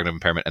mild cognitive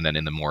impairment, and then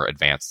in the more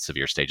advanced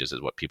severe stages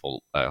is what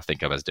people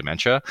think of as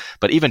dementia.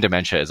 But even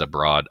dementia is a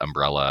broad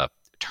umbrella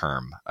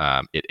term.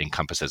 It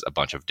encompasses a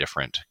bunch of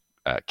different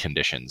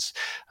conditions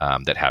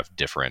that have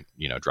different,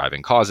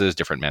 driving causes,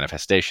 different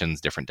manifestations,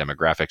 different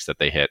demographics that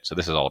they hit. So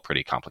this is all a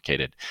pretty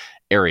complicated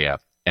area.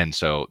 And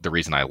so the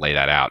reason I lay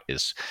that out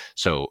is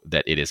so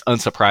that it is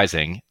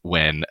unsurprising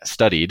when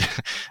studied,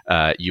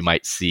 you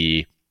might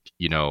see,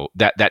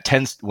 that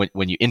tends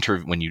when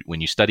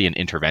you study an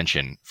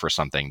intervention for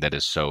something that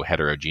is so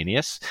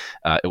heterogeneous,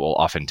 it will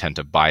often tend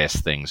to bias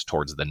things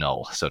towards the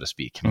null, so to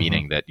speak,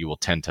 meaning that you will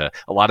tend to,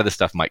 a lot of the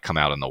stuff might come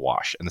out in the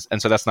wash.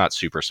 And so that's not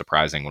super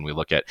surprising when we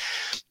look at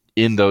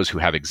in those who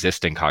have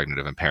existing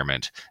cognitive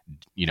impairment,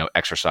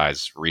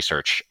 exercise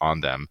research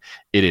on them,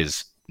 it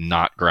is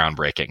not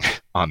groundbreaking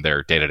on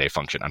their day-to-day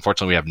function.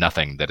 Unfortunately, we have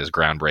nothing that is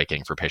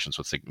groundbreaking for patients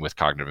with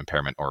cognitive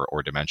impairment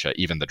or dementia.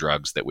 Even the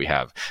drugs that we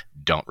have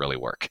don't really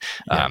work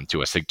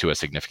to a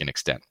significant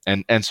extent.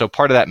 And so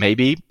part of that may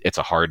be it's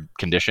a hard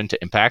condition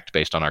to impact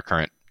based on our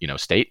current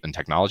state and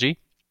technology.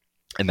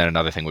 And then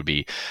another thing would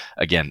be,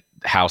 again,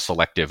 how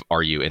selective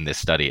are you in this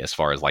study as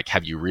far as like,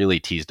 have you really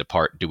teased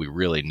apart? Do we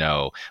really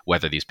know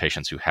whether these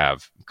patients who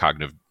have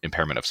cognitive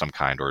impairment of some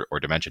kind or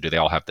dementia, do they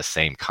all have the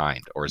same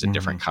kind? Or is it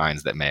different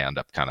kinds that may end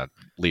up kind of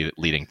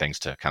leading things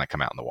to kind of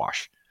come out in the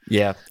wash?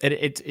 Yeah.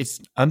 It's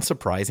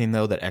unsurprising,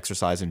 though, that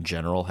exercise in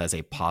general has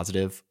a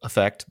positive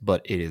effect,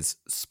 but it is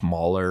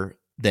smaller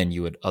than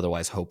you would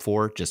otherwise hope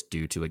for, just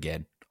due to,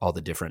 again, all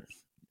the different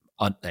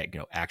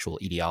actual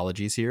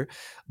etiologies here.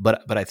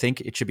 But I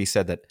think it should be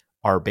said that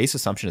our base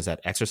assumption is that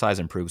exercise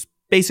improves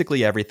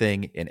basically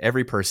everything in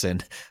every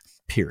person,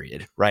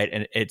 period. Right.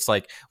 And it's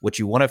like what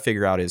you want to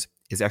figure out is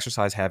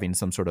exercise having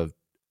some sort of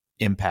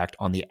impact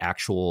on the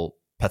actual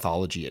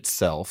pathology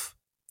itself,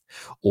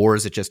 or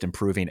is it just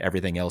improving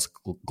everything else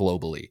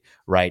globally,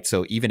 right?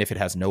 So even if it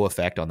has no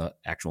effect on the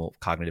actual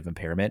cognitive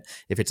impairment,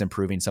 if it's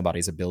improving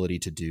somebody's ability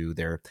to do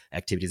their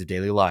activities of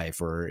daily life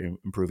or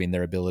improving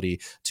their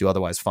ability to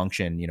otherwise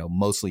function,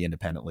 mostly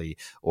independently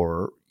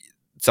or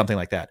something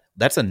like that,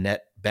 that's a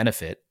net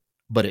benefit,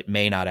 but it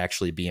may not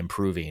actually be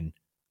improving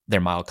their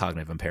mild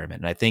cognitive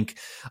impairment. And I think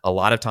a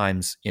lot of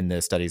times in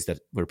the studies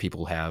where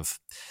people have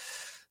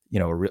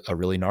a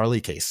really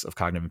gnarly case of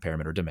cognitive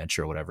impairment or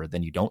dementia or whatever,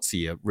 then you don't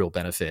see a real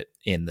benefit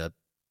in the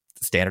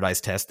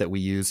standardized tests that we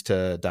use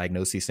to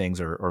diagnose these things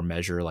or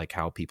measure like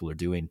how people are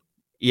doing.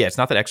 Yeah, it's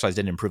not that exercise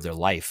didn't improve their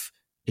life.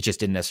 It just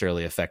didn't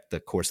necessarily affect the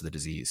course of the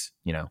disease,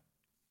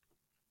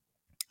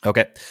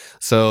 Okay.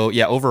 So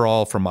yeah,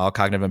 overall for mild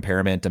cognitive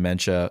impairment,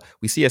 dementia,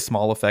 we see a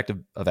small effect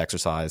of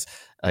exercise.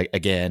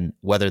 Again,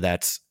 whether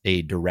that's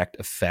a direct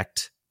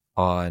effect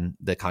on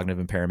the cognitive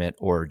impairment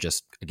or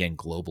just, again,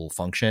 global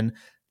function,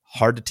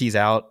 hard to tease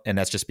out. And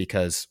that's just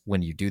because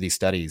when you do these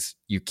studies,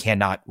 you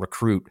cannot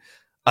recruit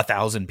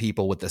 1,000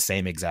 people with the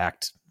same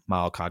exact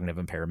mild cognitive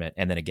impairment.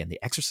 And then again, the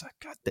exercise,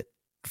 God, the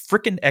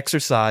freaking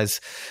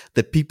exercise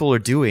that people are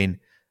doing,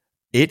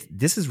 it's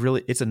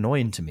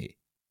annoying to me.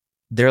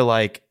 They're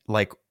like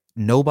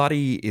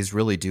nobody is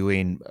really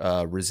doing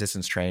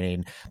resistance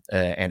training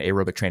and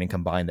aerobic training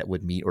combined that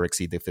would meet or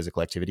exceed the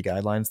physical activity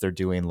guidelines. They're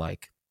doing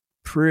like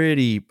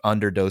pretty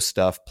underdose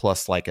stuff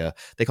plus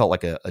they call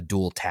it like a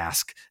dual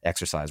task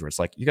exercise where it's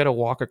like you got to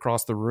walk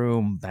across the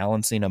room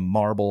balancing a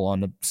marble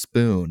on a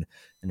spoon,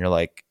 and you're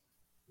like,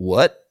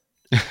 what?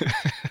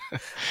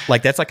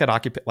 Like that's like an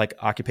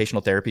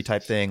occupational therapy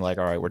type thing. Like,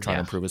 all right, we're trying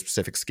to improve a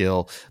specific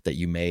skill that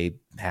you may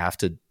have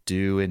to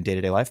do in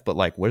day-to-day life, but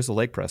like, where's the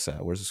leg press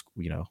at? Where's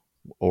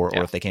or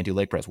if they can't do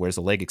leg press, where's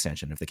the leg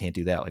extension? If they can't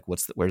do that, like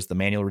where's the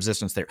manual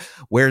resistance there?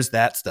 Where's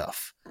that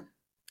stuff?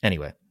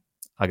 Anyway,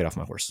 I'll get off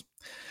my horse.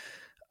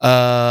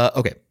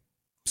 Okay.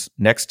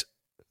 Next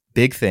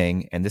big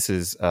thing, and this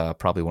is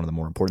probably one of the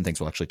more important things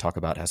we'll actually talk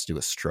about, has to do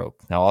with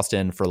stroke. Now,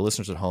 Austin, for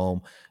listeners at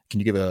home,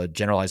 can you give a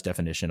generalized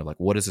definition of like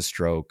what is a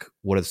stroke?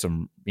 What are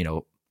some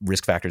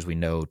risk factors we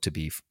know to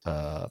be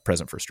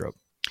present for stroke?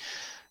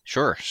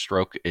 Sure.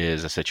 Stroke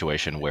is a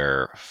situation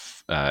where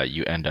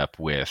you end up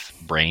with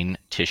brain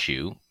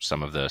tissue,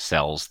 some of the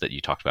cells that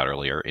you talked about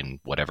earlier in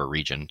whatever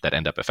region that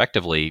end up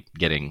effectively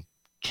getting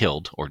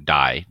killed or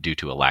die due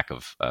to a lack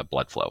of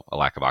blood flow, a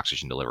lack of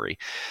oxygen delivery.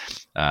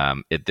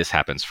 This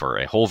happens for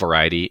a whole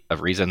variety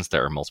of reasons.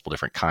 There are multiple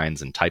different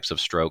kinds and types of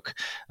stroke,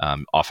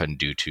 often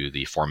due to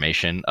the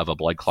formation of a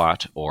blood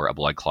clot or a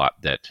blood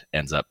clot that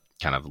ends up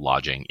kind of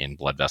lodging in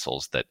blood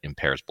vessels that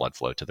impairs blood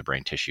flow to the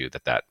brain tissue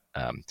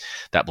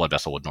that blood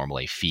vessel would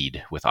normally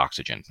feed with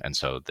oxygen. And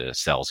so the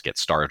cells get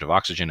starved of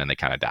oxygen and they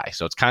kind of die.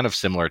 So it's kind of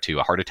similar to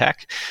a heart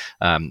attack.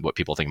 What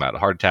people think about a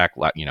heart attack,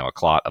 a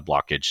clot, a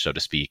blockage, so to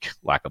speak,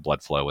 lack of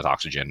blood flow with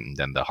oxygen, and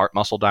then the heart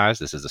muscle dies.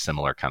 This is a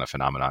similar kind of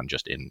phenomenon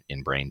just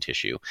in brain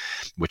tissue,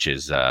 which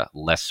is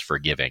less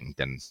forgiving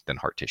than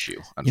heart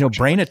tissue.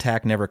 Brain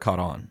attack never caught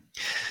on.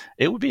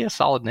 It would be a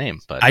solid name,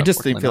 but I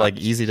just feel like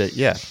easy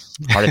to,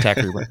 heart attack.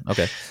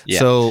 Okay. Yeah.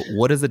 So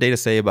what does the data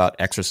say about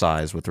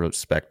exercise with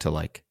respect to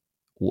like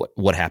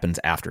what happens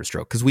after a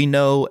stroke? Because we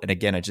know, and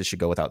again, I just should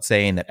go without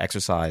saying, that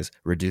exercise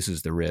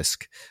reduces the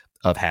risk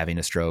of having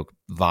a stroke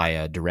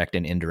via direct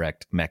and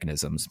indirect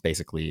mechanisms.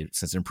 Basically,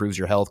 since it improves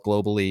your health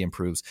globally,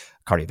 improves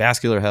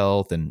cardiovascular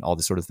health and all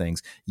these sort of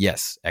things.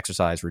 Yes,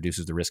 exercise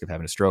reduces the risk of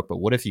having a stroke. But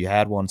what if you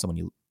had one, someone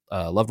you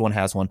loved one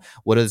has one?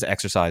 What does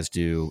exercise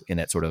do in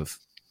that sort of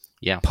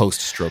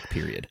post-stroke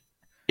period?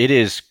 It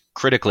is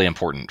critically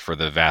important for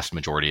the vast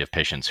majority of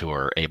patients who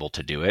are able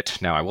to do it.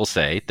 Now, I will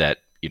say that,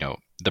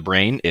 the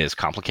brain is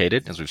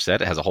complicated. As we've said,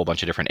 it has a whole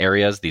bunch of different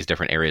areas. These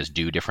different areas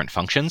do different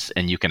functions,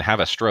 and you can have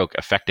a stroke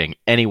affecting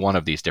any one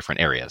of these different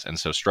areas. And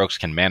so strokes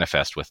can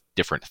manifest with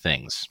different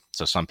things.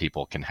 So some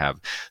people can have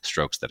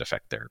strokes that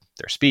affect their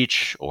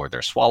speech or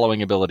their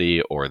swallowing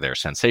ability or their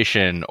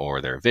sensation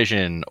or their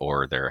vision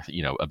or their,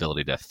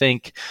 ability to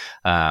think,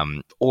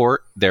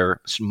 or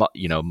their,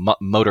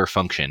 motor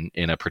function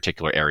in a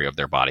particular area of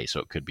their body.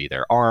 So it could be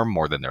their arm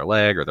more than their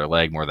leg, or their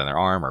leg more than their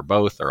arm, or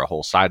both, or a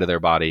whole side of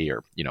their body,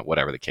 or,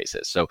 whatever the case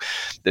is. So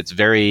it's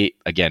very,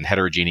 again,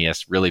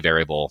 heterogeneous, really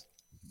variable.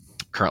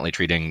 Currently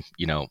treating,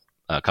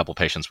 a couple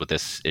patients with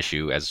this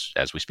issue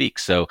as we speak.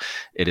 So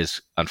it is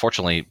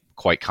unfortunately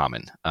quite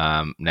common.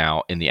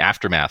 Now, in the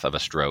aftermath of a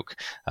stroke,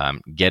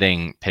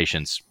 getting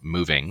patients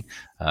moving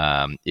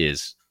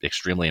is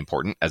extremely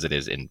important, as it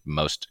is in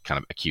most kind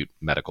of acute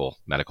medical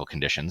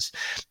conditions.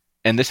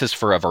 And this is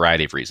for a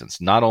variety of reasons.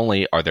 Not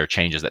only are there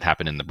changes that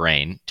happen in the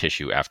brain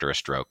tissue after a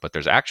stroke, but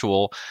there's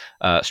actual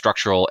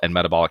structural and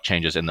metabolic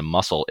changes in the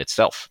muscle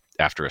itself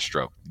after a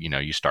stroke.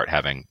 You start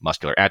having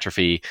muscular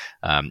atrophy,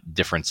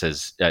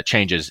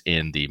 changes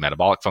in the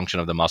metabolic function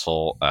of the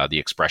muscle, the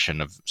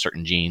expression of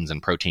certain genes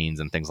and proteins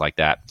and things like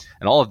that.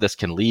 And all of this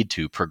can lead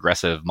to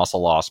progressive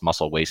muscle loss,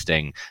 muscle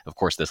wasting. Of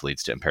course, this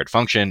leads to impaired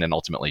function and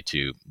ultimately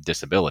to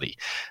disability.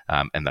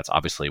 And that's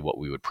obviously what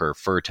we would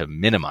prefer to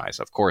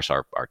minimize. Of course,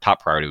 our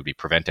top priority would be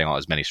preventing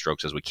as many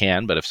strokes as we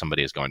can. But if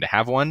somebody is going to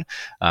have one,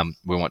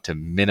 we want to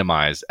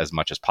minimize as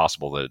much as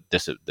possible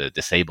the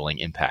disabling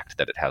impact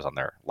that it has on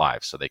their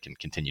lives, so they can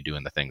continue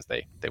doing the things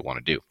they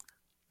want to do.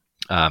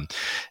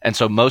 And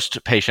so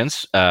most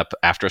patients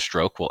after a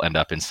stroke will end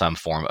up in some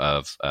form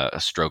of a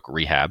stroke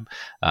rehab.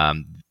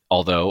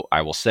 Although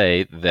I will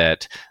say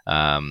that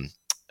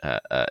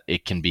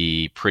it can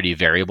be pretty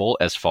variable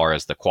as far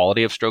as the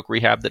quality of stroke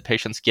rehab that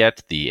patients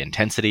get, the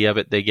intensity of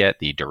it they get,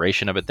 the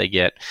duration of it they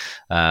get,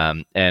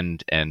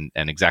 and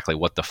exactly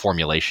what the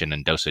formulation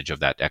and dosage of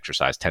that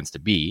exercise tends to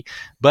be.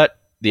 But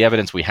the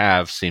evidence we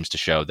have seems to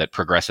show that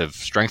progressive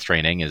strength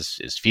training is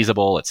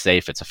feasible, it's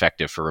safe, it's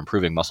effective for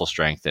improving muscle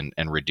strength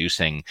and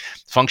reducing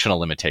functional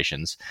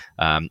limitations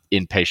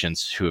in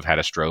patients who have had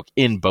a stroke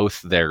in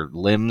both their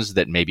limbs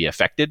that may be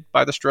affected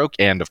by the stroke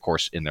and, of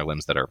course, in their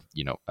limbs that are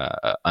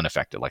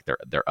unaffected, like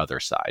their other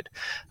side,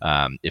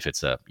 if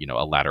it's a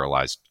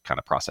lateralized kind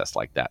of process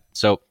like that.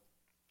 So,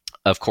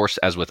 of course,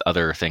 as with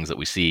other things that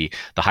we see,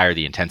 the higher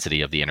the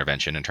intensity of the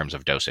intervention in terms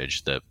of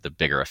dosage, the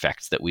bigger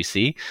effects that we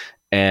see.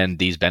 And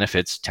these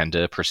benefits tend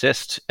to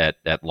persist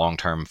at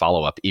long-term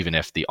follow-up, even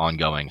if the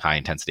ongoing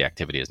high-intensity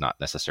activity is not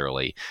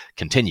necessarily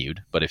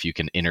continued. But if you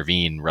can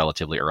intervene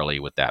relatively early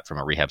with that from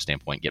a rehab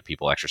standpoint, get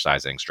people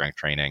exercising, strength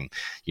training,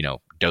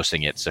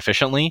 dosing it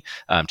sufficiently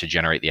to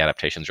generate the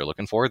adaptations you're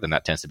looking for, then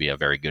that tends to be a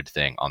very good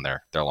thing on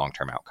their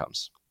long-term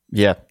outcomes.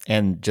 Yeah.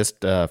 And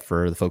just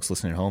for the folks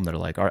listening at home that are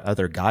like, are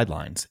there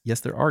guidelines?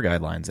 Yes, there are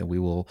guidelines, and we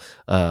will,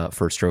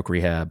 for stroke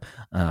rehab,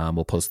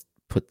 we'll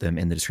put them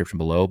in the description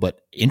below.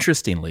 But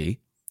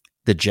interestingly,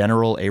 the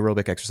general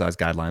aerobic exercise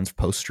guidelines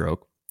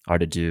post-stroke are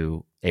to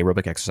do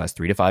aerobic exercise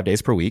 3 to 5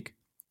 days per week,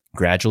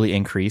 gradually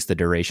increase the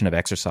duration of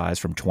exercise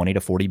from 20 to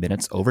 40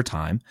 minutes over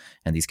time.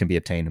 And these can be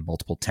obtained in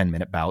multiple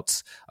 10-minute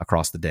bouts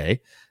across the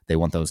day. They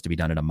want those to be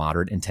done at a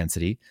moderate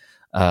intensity.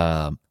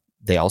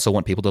 They also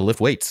want people to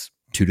lift weights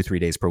 2 to 3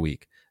 days per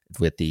week,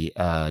 with the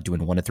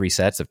doing 1 to 3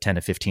 sets of 10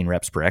 to 15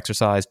 reps per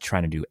exercise,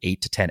 trying to do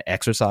 8 to 10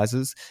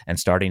 exercises, and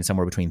starting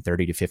somewhere between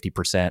 30 to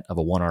 50% of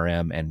a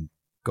 1RM and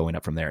going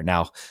up from there.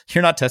 Now,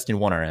 you're not testing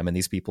 1RM in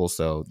these people,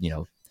 so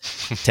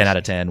 10 out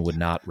of 10 would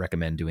not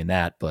recommend doing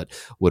that, but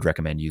would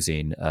recommend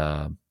using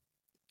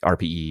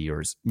RPE,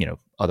 or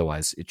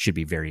otherwise it should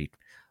be very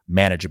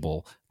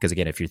manageable. Because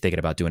again, if you're thinking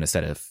about doing a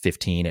set of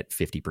 15 at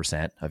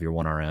 50% of your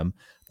 1RM,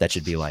 that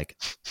should be like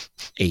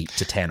 8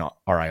 to 10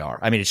 RIR.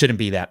 I mean, it shouldn't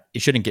be that.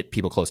 It shouldn't get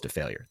people close to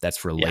failure. That's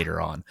for later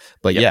on.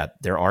 But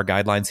there are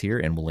guidelines here,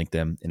 and we'll link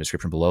them in the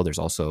description below. There's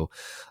also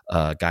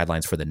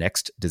guidelines for the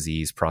next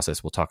disease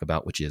process we'll talk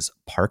about, which is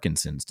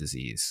Parkinson's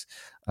disease.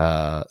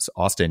 So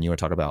Austin, you want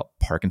to talk about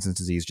Parkinson's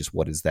disease? Just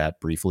what is that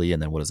briefly,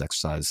 and then what does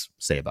exercise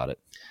say about it?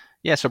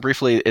 Yeah, so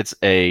briefly, it's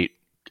a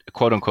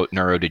quote unquote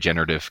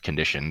neurodegenerative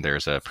condition. There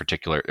are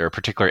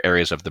particular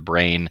areas of the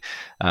brain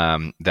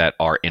that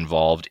are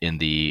involved in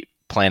the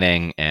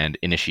planning and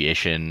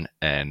initiation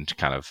and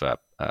kind of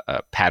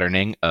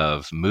patterning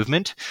of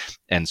movement.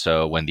 And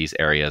so when these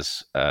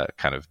areas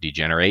kind of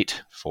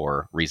degenerate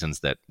for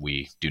reasons that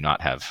we do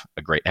not have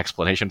a great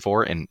explanation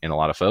for in a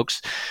lot of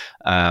folks,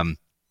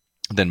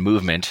 then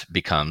movement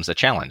becomes a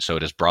challenge. So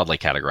it is broadly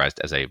categorized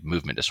as a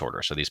movement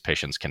disorder. So these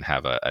patients can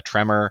have a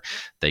tremor.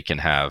 They can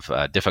have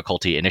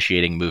difficulty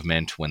initiating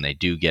movement. When they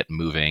do get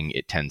moving,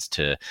 it tends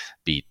to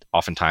be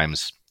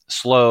oftentimes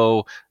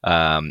slow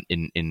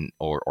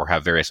or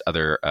have various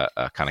other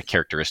kind of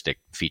characteristic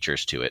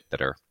features to it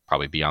that are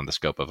probably beyond the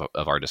scope of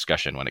our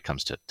discussion when it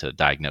comes to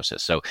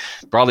diagnosis. So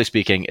broadly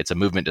speaking, it's a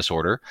movement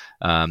disorder,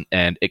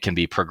 and it can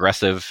be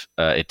progressive.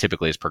 It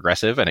typically is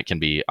progressive, and it can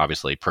be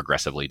obviously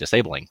progressively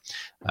disabling.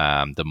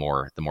 The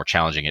more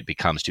challenging it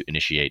becomes to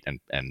initiate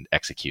and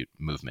execute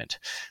movement.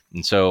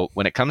 And so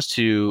when it comes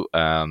to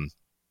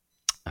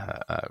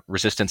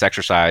resistance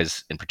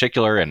exercise in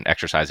particular and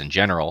exercise in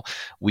general,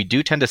 we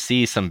do tend to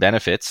see some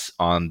benefits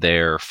on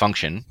their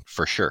function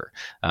for sure,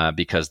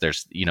 because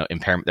there's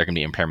there can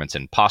be impairments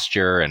in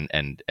posture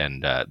and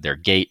their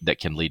gait that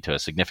can lead to a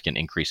significant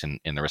increase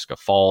in the risk of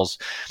falls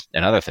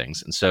and other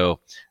things. And so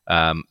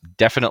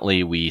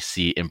definitely we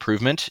see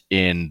improvement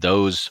in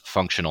those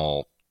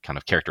functional kind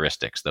of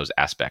characteristics, those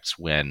aspects,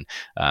 when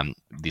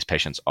these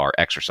patients are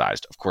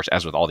exercised. Of course,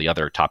 as with all the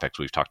other topics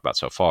we've talked about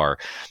so far,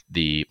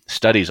 the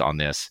studies on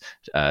this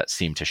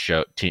seem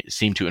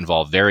to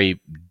involve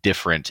very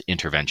different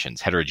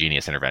interventions,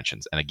 heterogeneous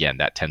interventions. And again,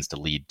 that tends to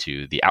lead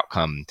to the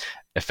outcome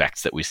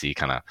effects that we see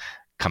kind of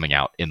coming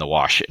out in the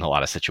wash in a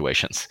lot of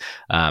situations.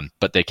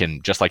 But they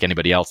can, just like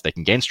anybody else, they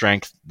can gain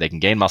strength, they can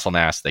gain muscle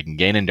mass, they can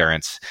gain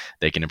endurance,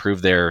 they can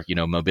improve their,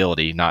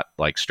 mobility, not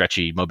like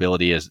stretchy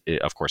mobility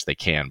of course they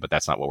can, but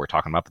that's not what we're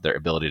talking about, but their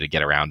ability to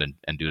get around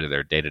and do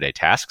their day-to-day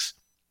tasks,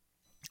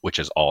 which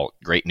is all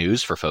great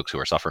news for folks who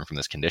are suffering from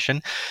this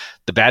condition.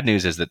 The bad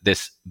news is that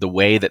the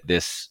way that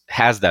this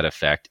has that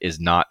effect is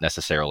not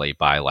necessarily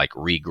by like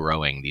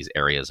regrowing these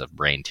areas of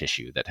brain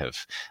tissue that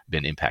have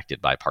been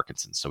impacted by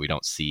Parkinson's. So we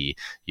don't see,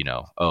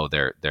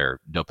 they're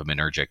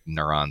dopaminergic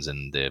neurons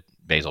in the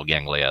basal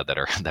ganglia that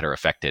are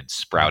affected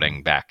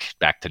sprouting back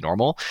to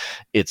normal.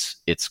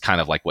 It's kind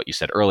of like what you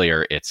said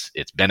earlier. It's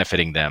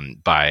benefiting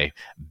them by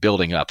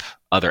building up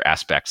other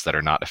aspects that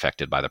are not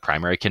affected by the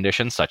primary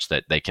condition, such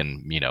that they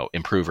can,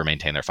 improve or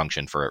maintain their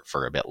function for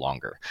a bit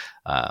longer,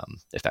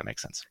 if that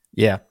makes sense.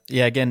 Yeah.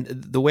 Again,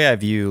 the way I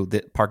view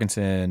the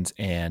Parkinson's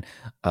and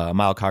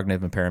mild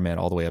cognitive impairment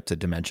all the way up to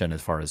dementia,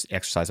 as far as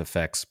exercise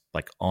effects,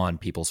 like on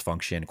people's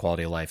function,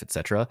 quality of life, et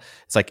cetera,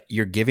 it's like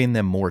you're giving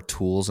them more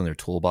tools in their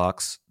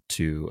toolbox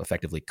to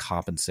effectively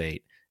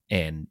compensate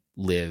and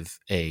live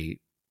a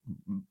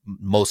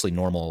mostly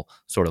normal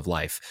sort of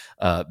life.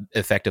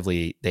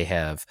 Effectively, they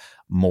have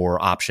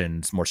more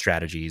options, more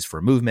strategies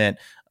for movement,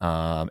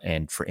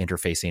 and for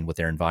interfacing with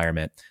their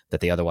environment that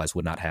they otherwise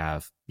would not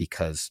have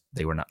because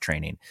they were not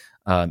training.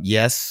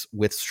 Yes,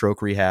 with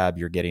stroke rehab,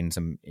 you're getting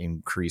some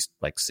increased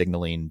like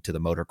signaling to the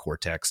motor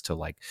cortex to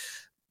like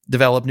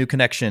develop new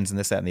connections and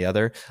this, that, and the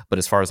other. But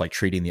as far as like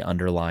treating the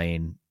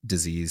underlying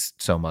disease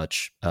so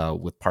much,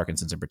 with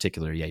Parkinson's in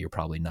particular, you're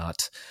probably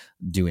not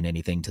doing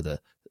anything to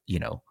the,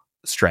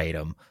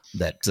 striatum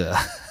that,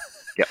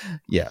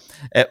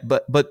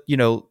 But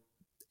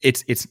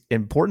it's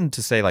important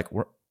to say like,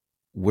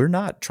 we're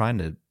not trying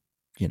to,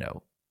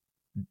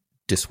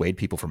 dissuade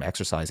people from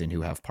exercising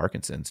who have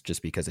Parkinson's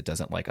just because it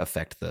doesn't like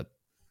affect the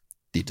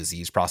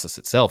disease process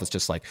itself. It's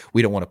just like,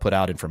 we don't want to put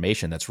out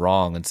information that's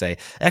wrong and say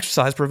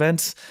exercise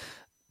prevents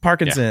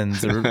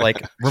Parkinson's or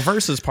like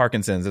reverses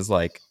Parkinson's. Is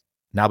like,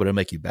 nah, but it'll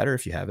make you better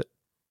if you have it.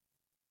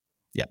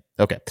 Yeah.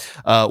 Okay.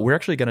 We're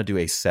actually going to do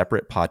a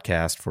separate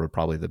podcast for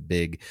probably the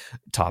big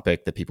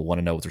topic that people want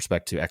to know with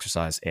respect to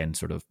exercise and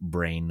sort of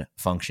brain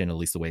function, at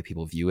least the way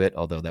people view it.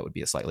 Although that would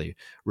be a slightly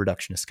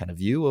reductionist kind of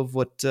view of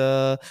what,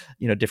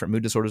 different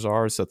mood disorders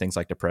are. So things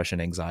like depression,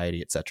 anxiety,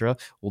 etc.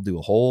 We'll do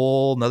a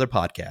whole nother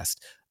podcast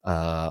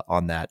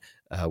on that,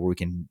 where we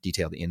can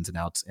detail the ins and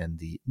outs and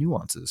the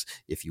nuances,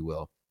 if you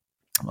will,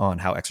 on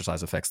how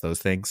exercise affects those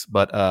things.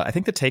 But I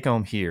think the take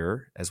home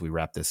here, as we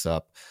wrap this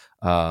up,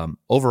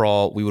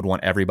 overall, we would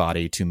want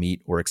everybody to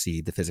meet or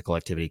exceed the physical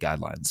activity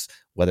guidelines,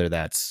 whether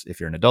that's if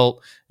you're an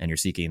adult and you're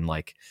seeking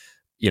like,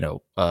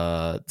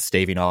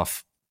 staving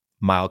off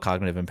mild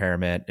cognitive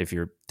impairment, if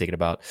you're thinking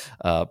about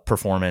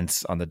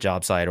performance on the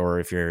job site, or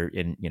if you're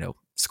in,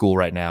 school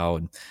right now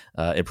and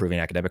improving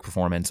academic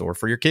performance, or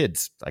for your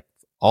kids, like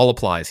all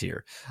applies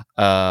here.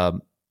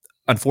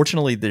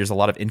 unfortunately, there's a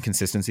lot of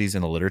inconsistencies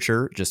in the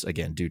literature, just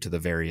again, due to the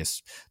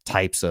various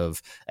types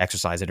of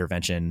exercise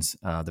interventions,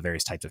 the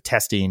various types of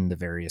testing, the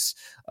various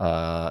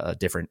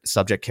different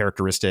subject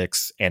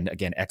characteristics, and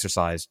again,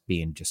 exercise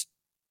being just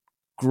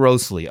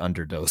grossly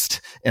underdosed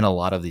in a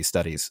lot of these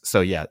studies.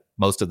 So yeah,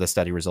 most of the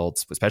study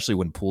results, especially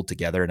when pooled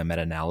together in a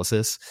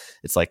meta-analysis,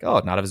 it's like, oh,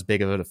 not as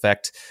big of an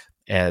effect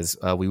as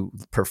we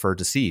prefer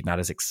to see, not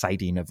as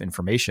exciting of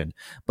information.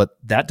 But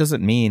that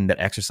doesn't mean that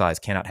exercise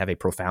cannot have a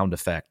profound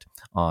effect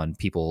on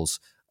people's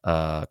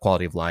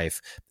quality of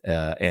life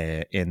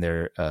in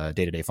their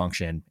day-to-day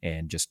function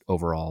and just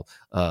overall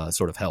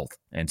sort of health.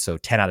 And so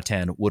 10 out of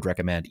 10 would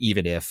recommend,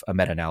 even if a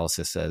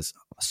meta-analysis says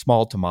a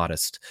small to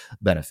modest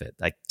benefit.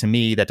 Like, to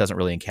me, that doesn't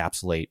really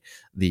encapsulate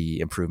the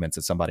improvements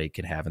that somebody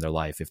can have in their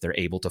life if they're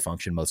able to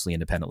function mostly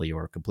independently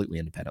or completely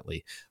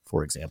independently,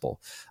 for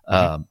example.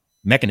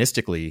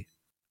 Mechanistically,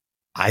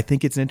 I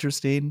think it's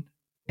interesting,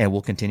 and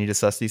we'll continue to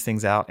suss these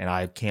things out. And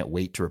I can't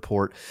wait to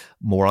report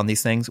more on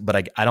these things.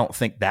 But I don't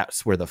think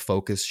that's where the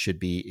focus should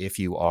be if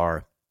you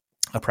are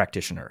a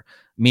practitioner,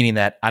 meaning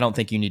that I don't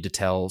think you need to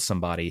tell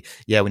somebody,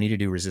 yeah, we need to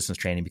do resistance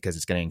training because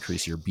it's going to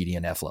increase your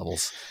BDNF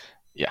levels.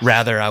 Yeah.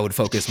 Rather, I would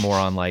focus more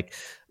on like,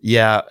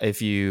 yeah,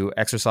 if you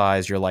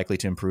exercise, you're likely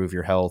to improve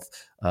your health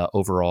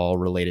overall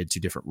related to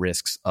different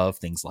risks of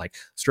things like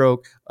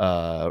stroke,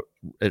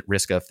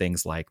 risk of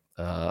things like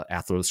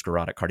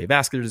atherosclerotic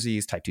cardiovascular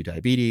disease, type 2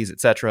 diabetes, et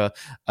cetera,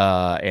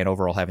 and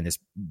overall having this,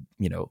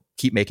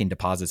 keep making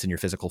deposits in your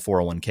physical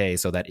 401k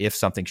so that if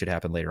something should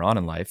happen later on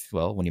in life,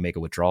 well, when you make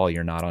a withdrawal,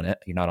 you're not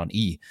on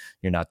E,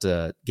 you're not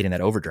getting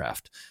that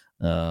overdraft.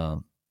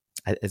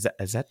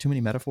 Is that too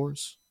many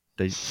metaphors?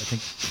 I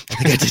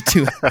think I did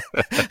too,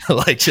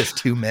 like just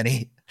too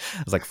many.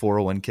 It's like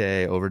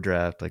 401k,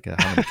 overdraft. Like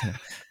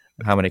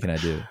how many can I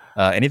do?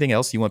 Anything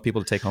else you want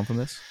people to take home from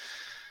this?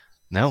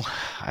 No,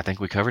 I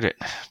think we covered it.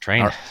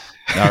 Train. All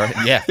right.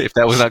 Yeah. If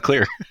that was not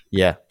clear.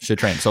 Yeah, should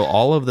train. So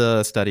all of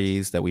the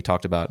studies that we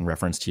talked about and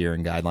referenced here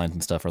and guidelines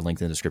and stuff are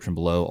linked in the description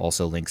below.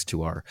 Also links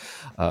to our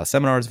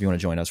seminars if you want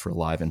to join us for a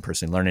live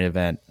in-person learning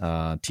event.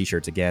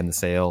 T-shirts, again, the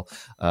sale.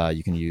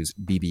 You can use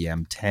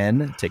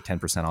BBM10, take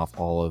 10% off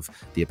all of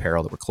the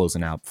apparel that we're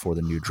closing out before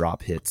the new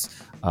drop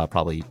hits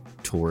probably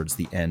towards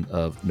the end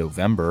of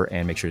November.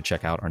 And make sure to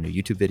check out our new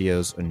YouTube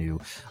videos, our new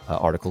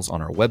articles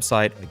on our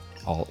website,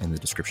 all in the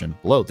description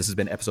below. This has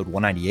been episode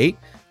 198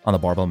 on the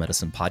Barbell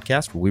Medicine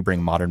Podcast, where we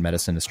bring modern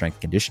medicine to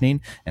strength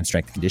conditioning and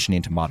strength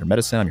conditioning to modern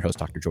medicine. I'm your host,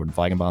 Dr. Jordan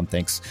Feigenbaum.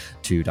 Thanks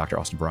to Dr.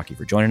 Austin Baraki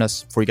for joining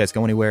us. Before you guys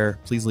go anywhere,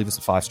 please leave us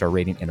a 5-star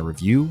rating and a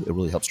review. It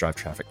really helps drive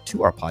traffic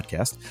to our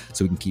podcast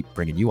so we can keep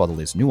bringing you all the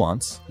latest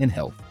nuance in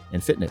health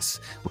and fitness.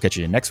 We'll catch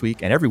you next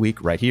week and every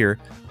week right here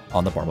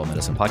on the Barbell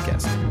Medicine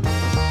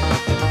Podcast.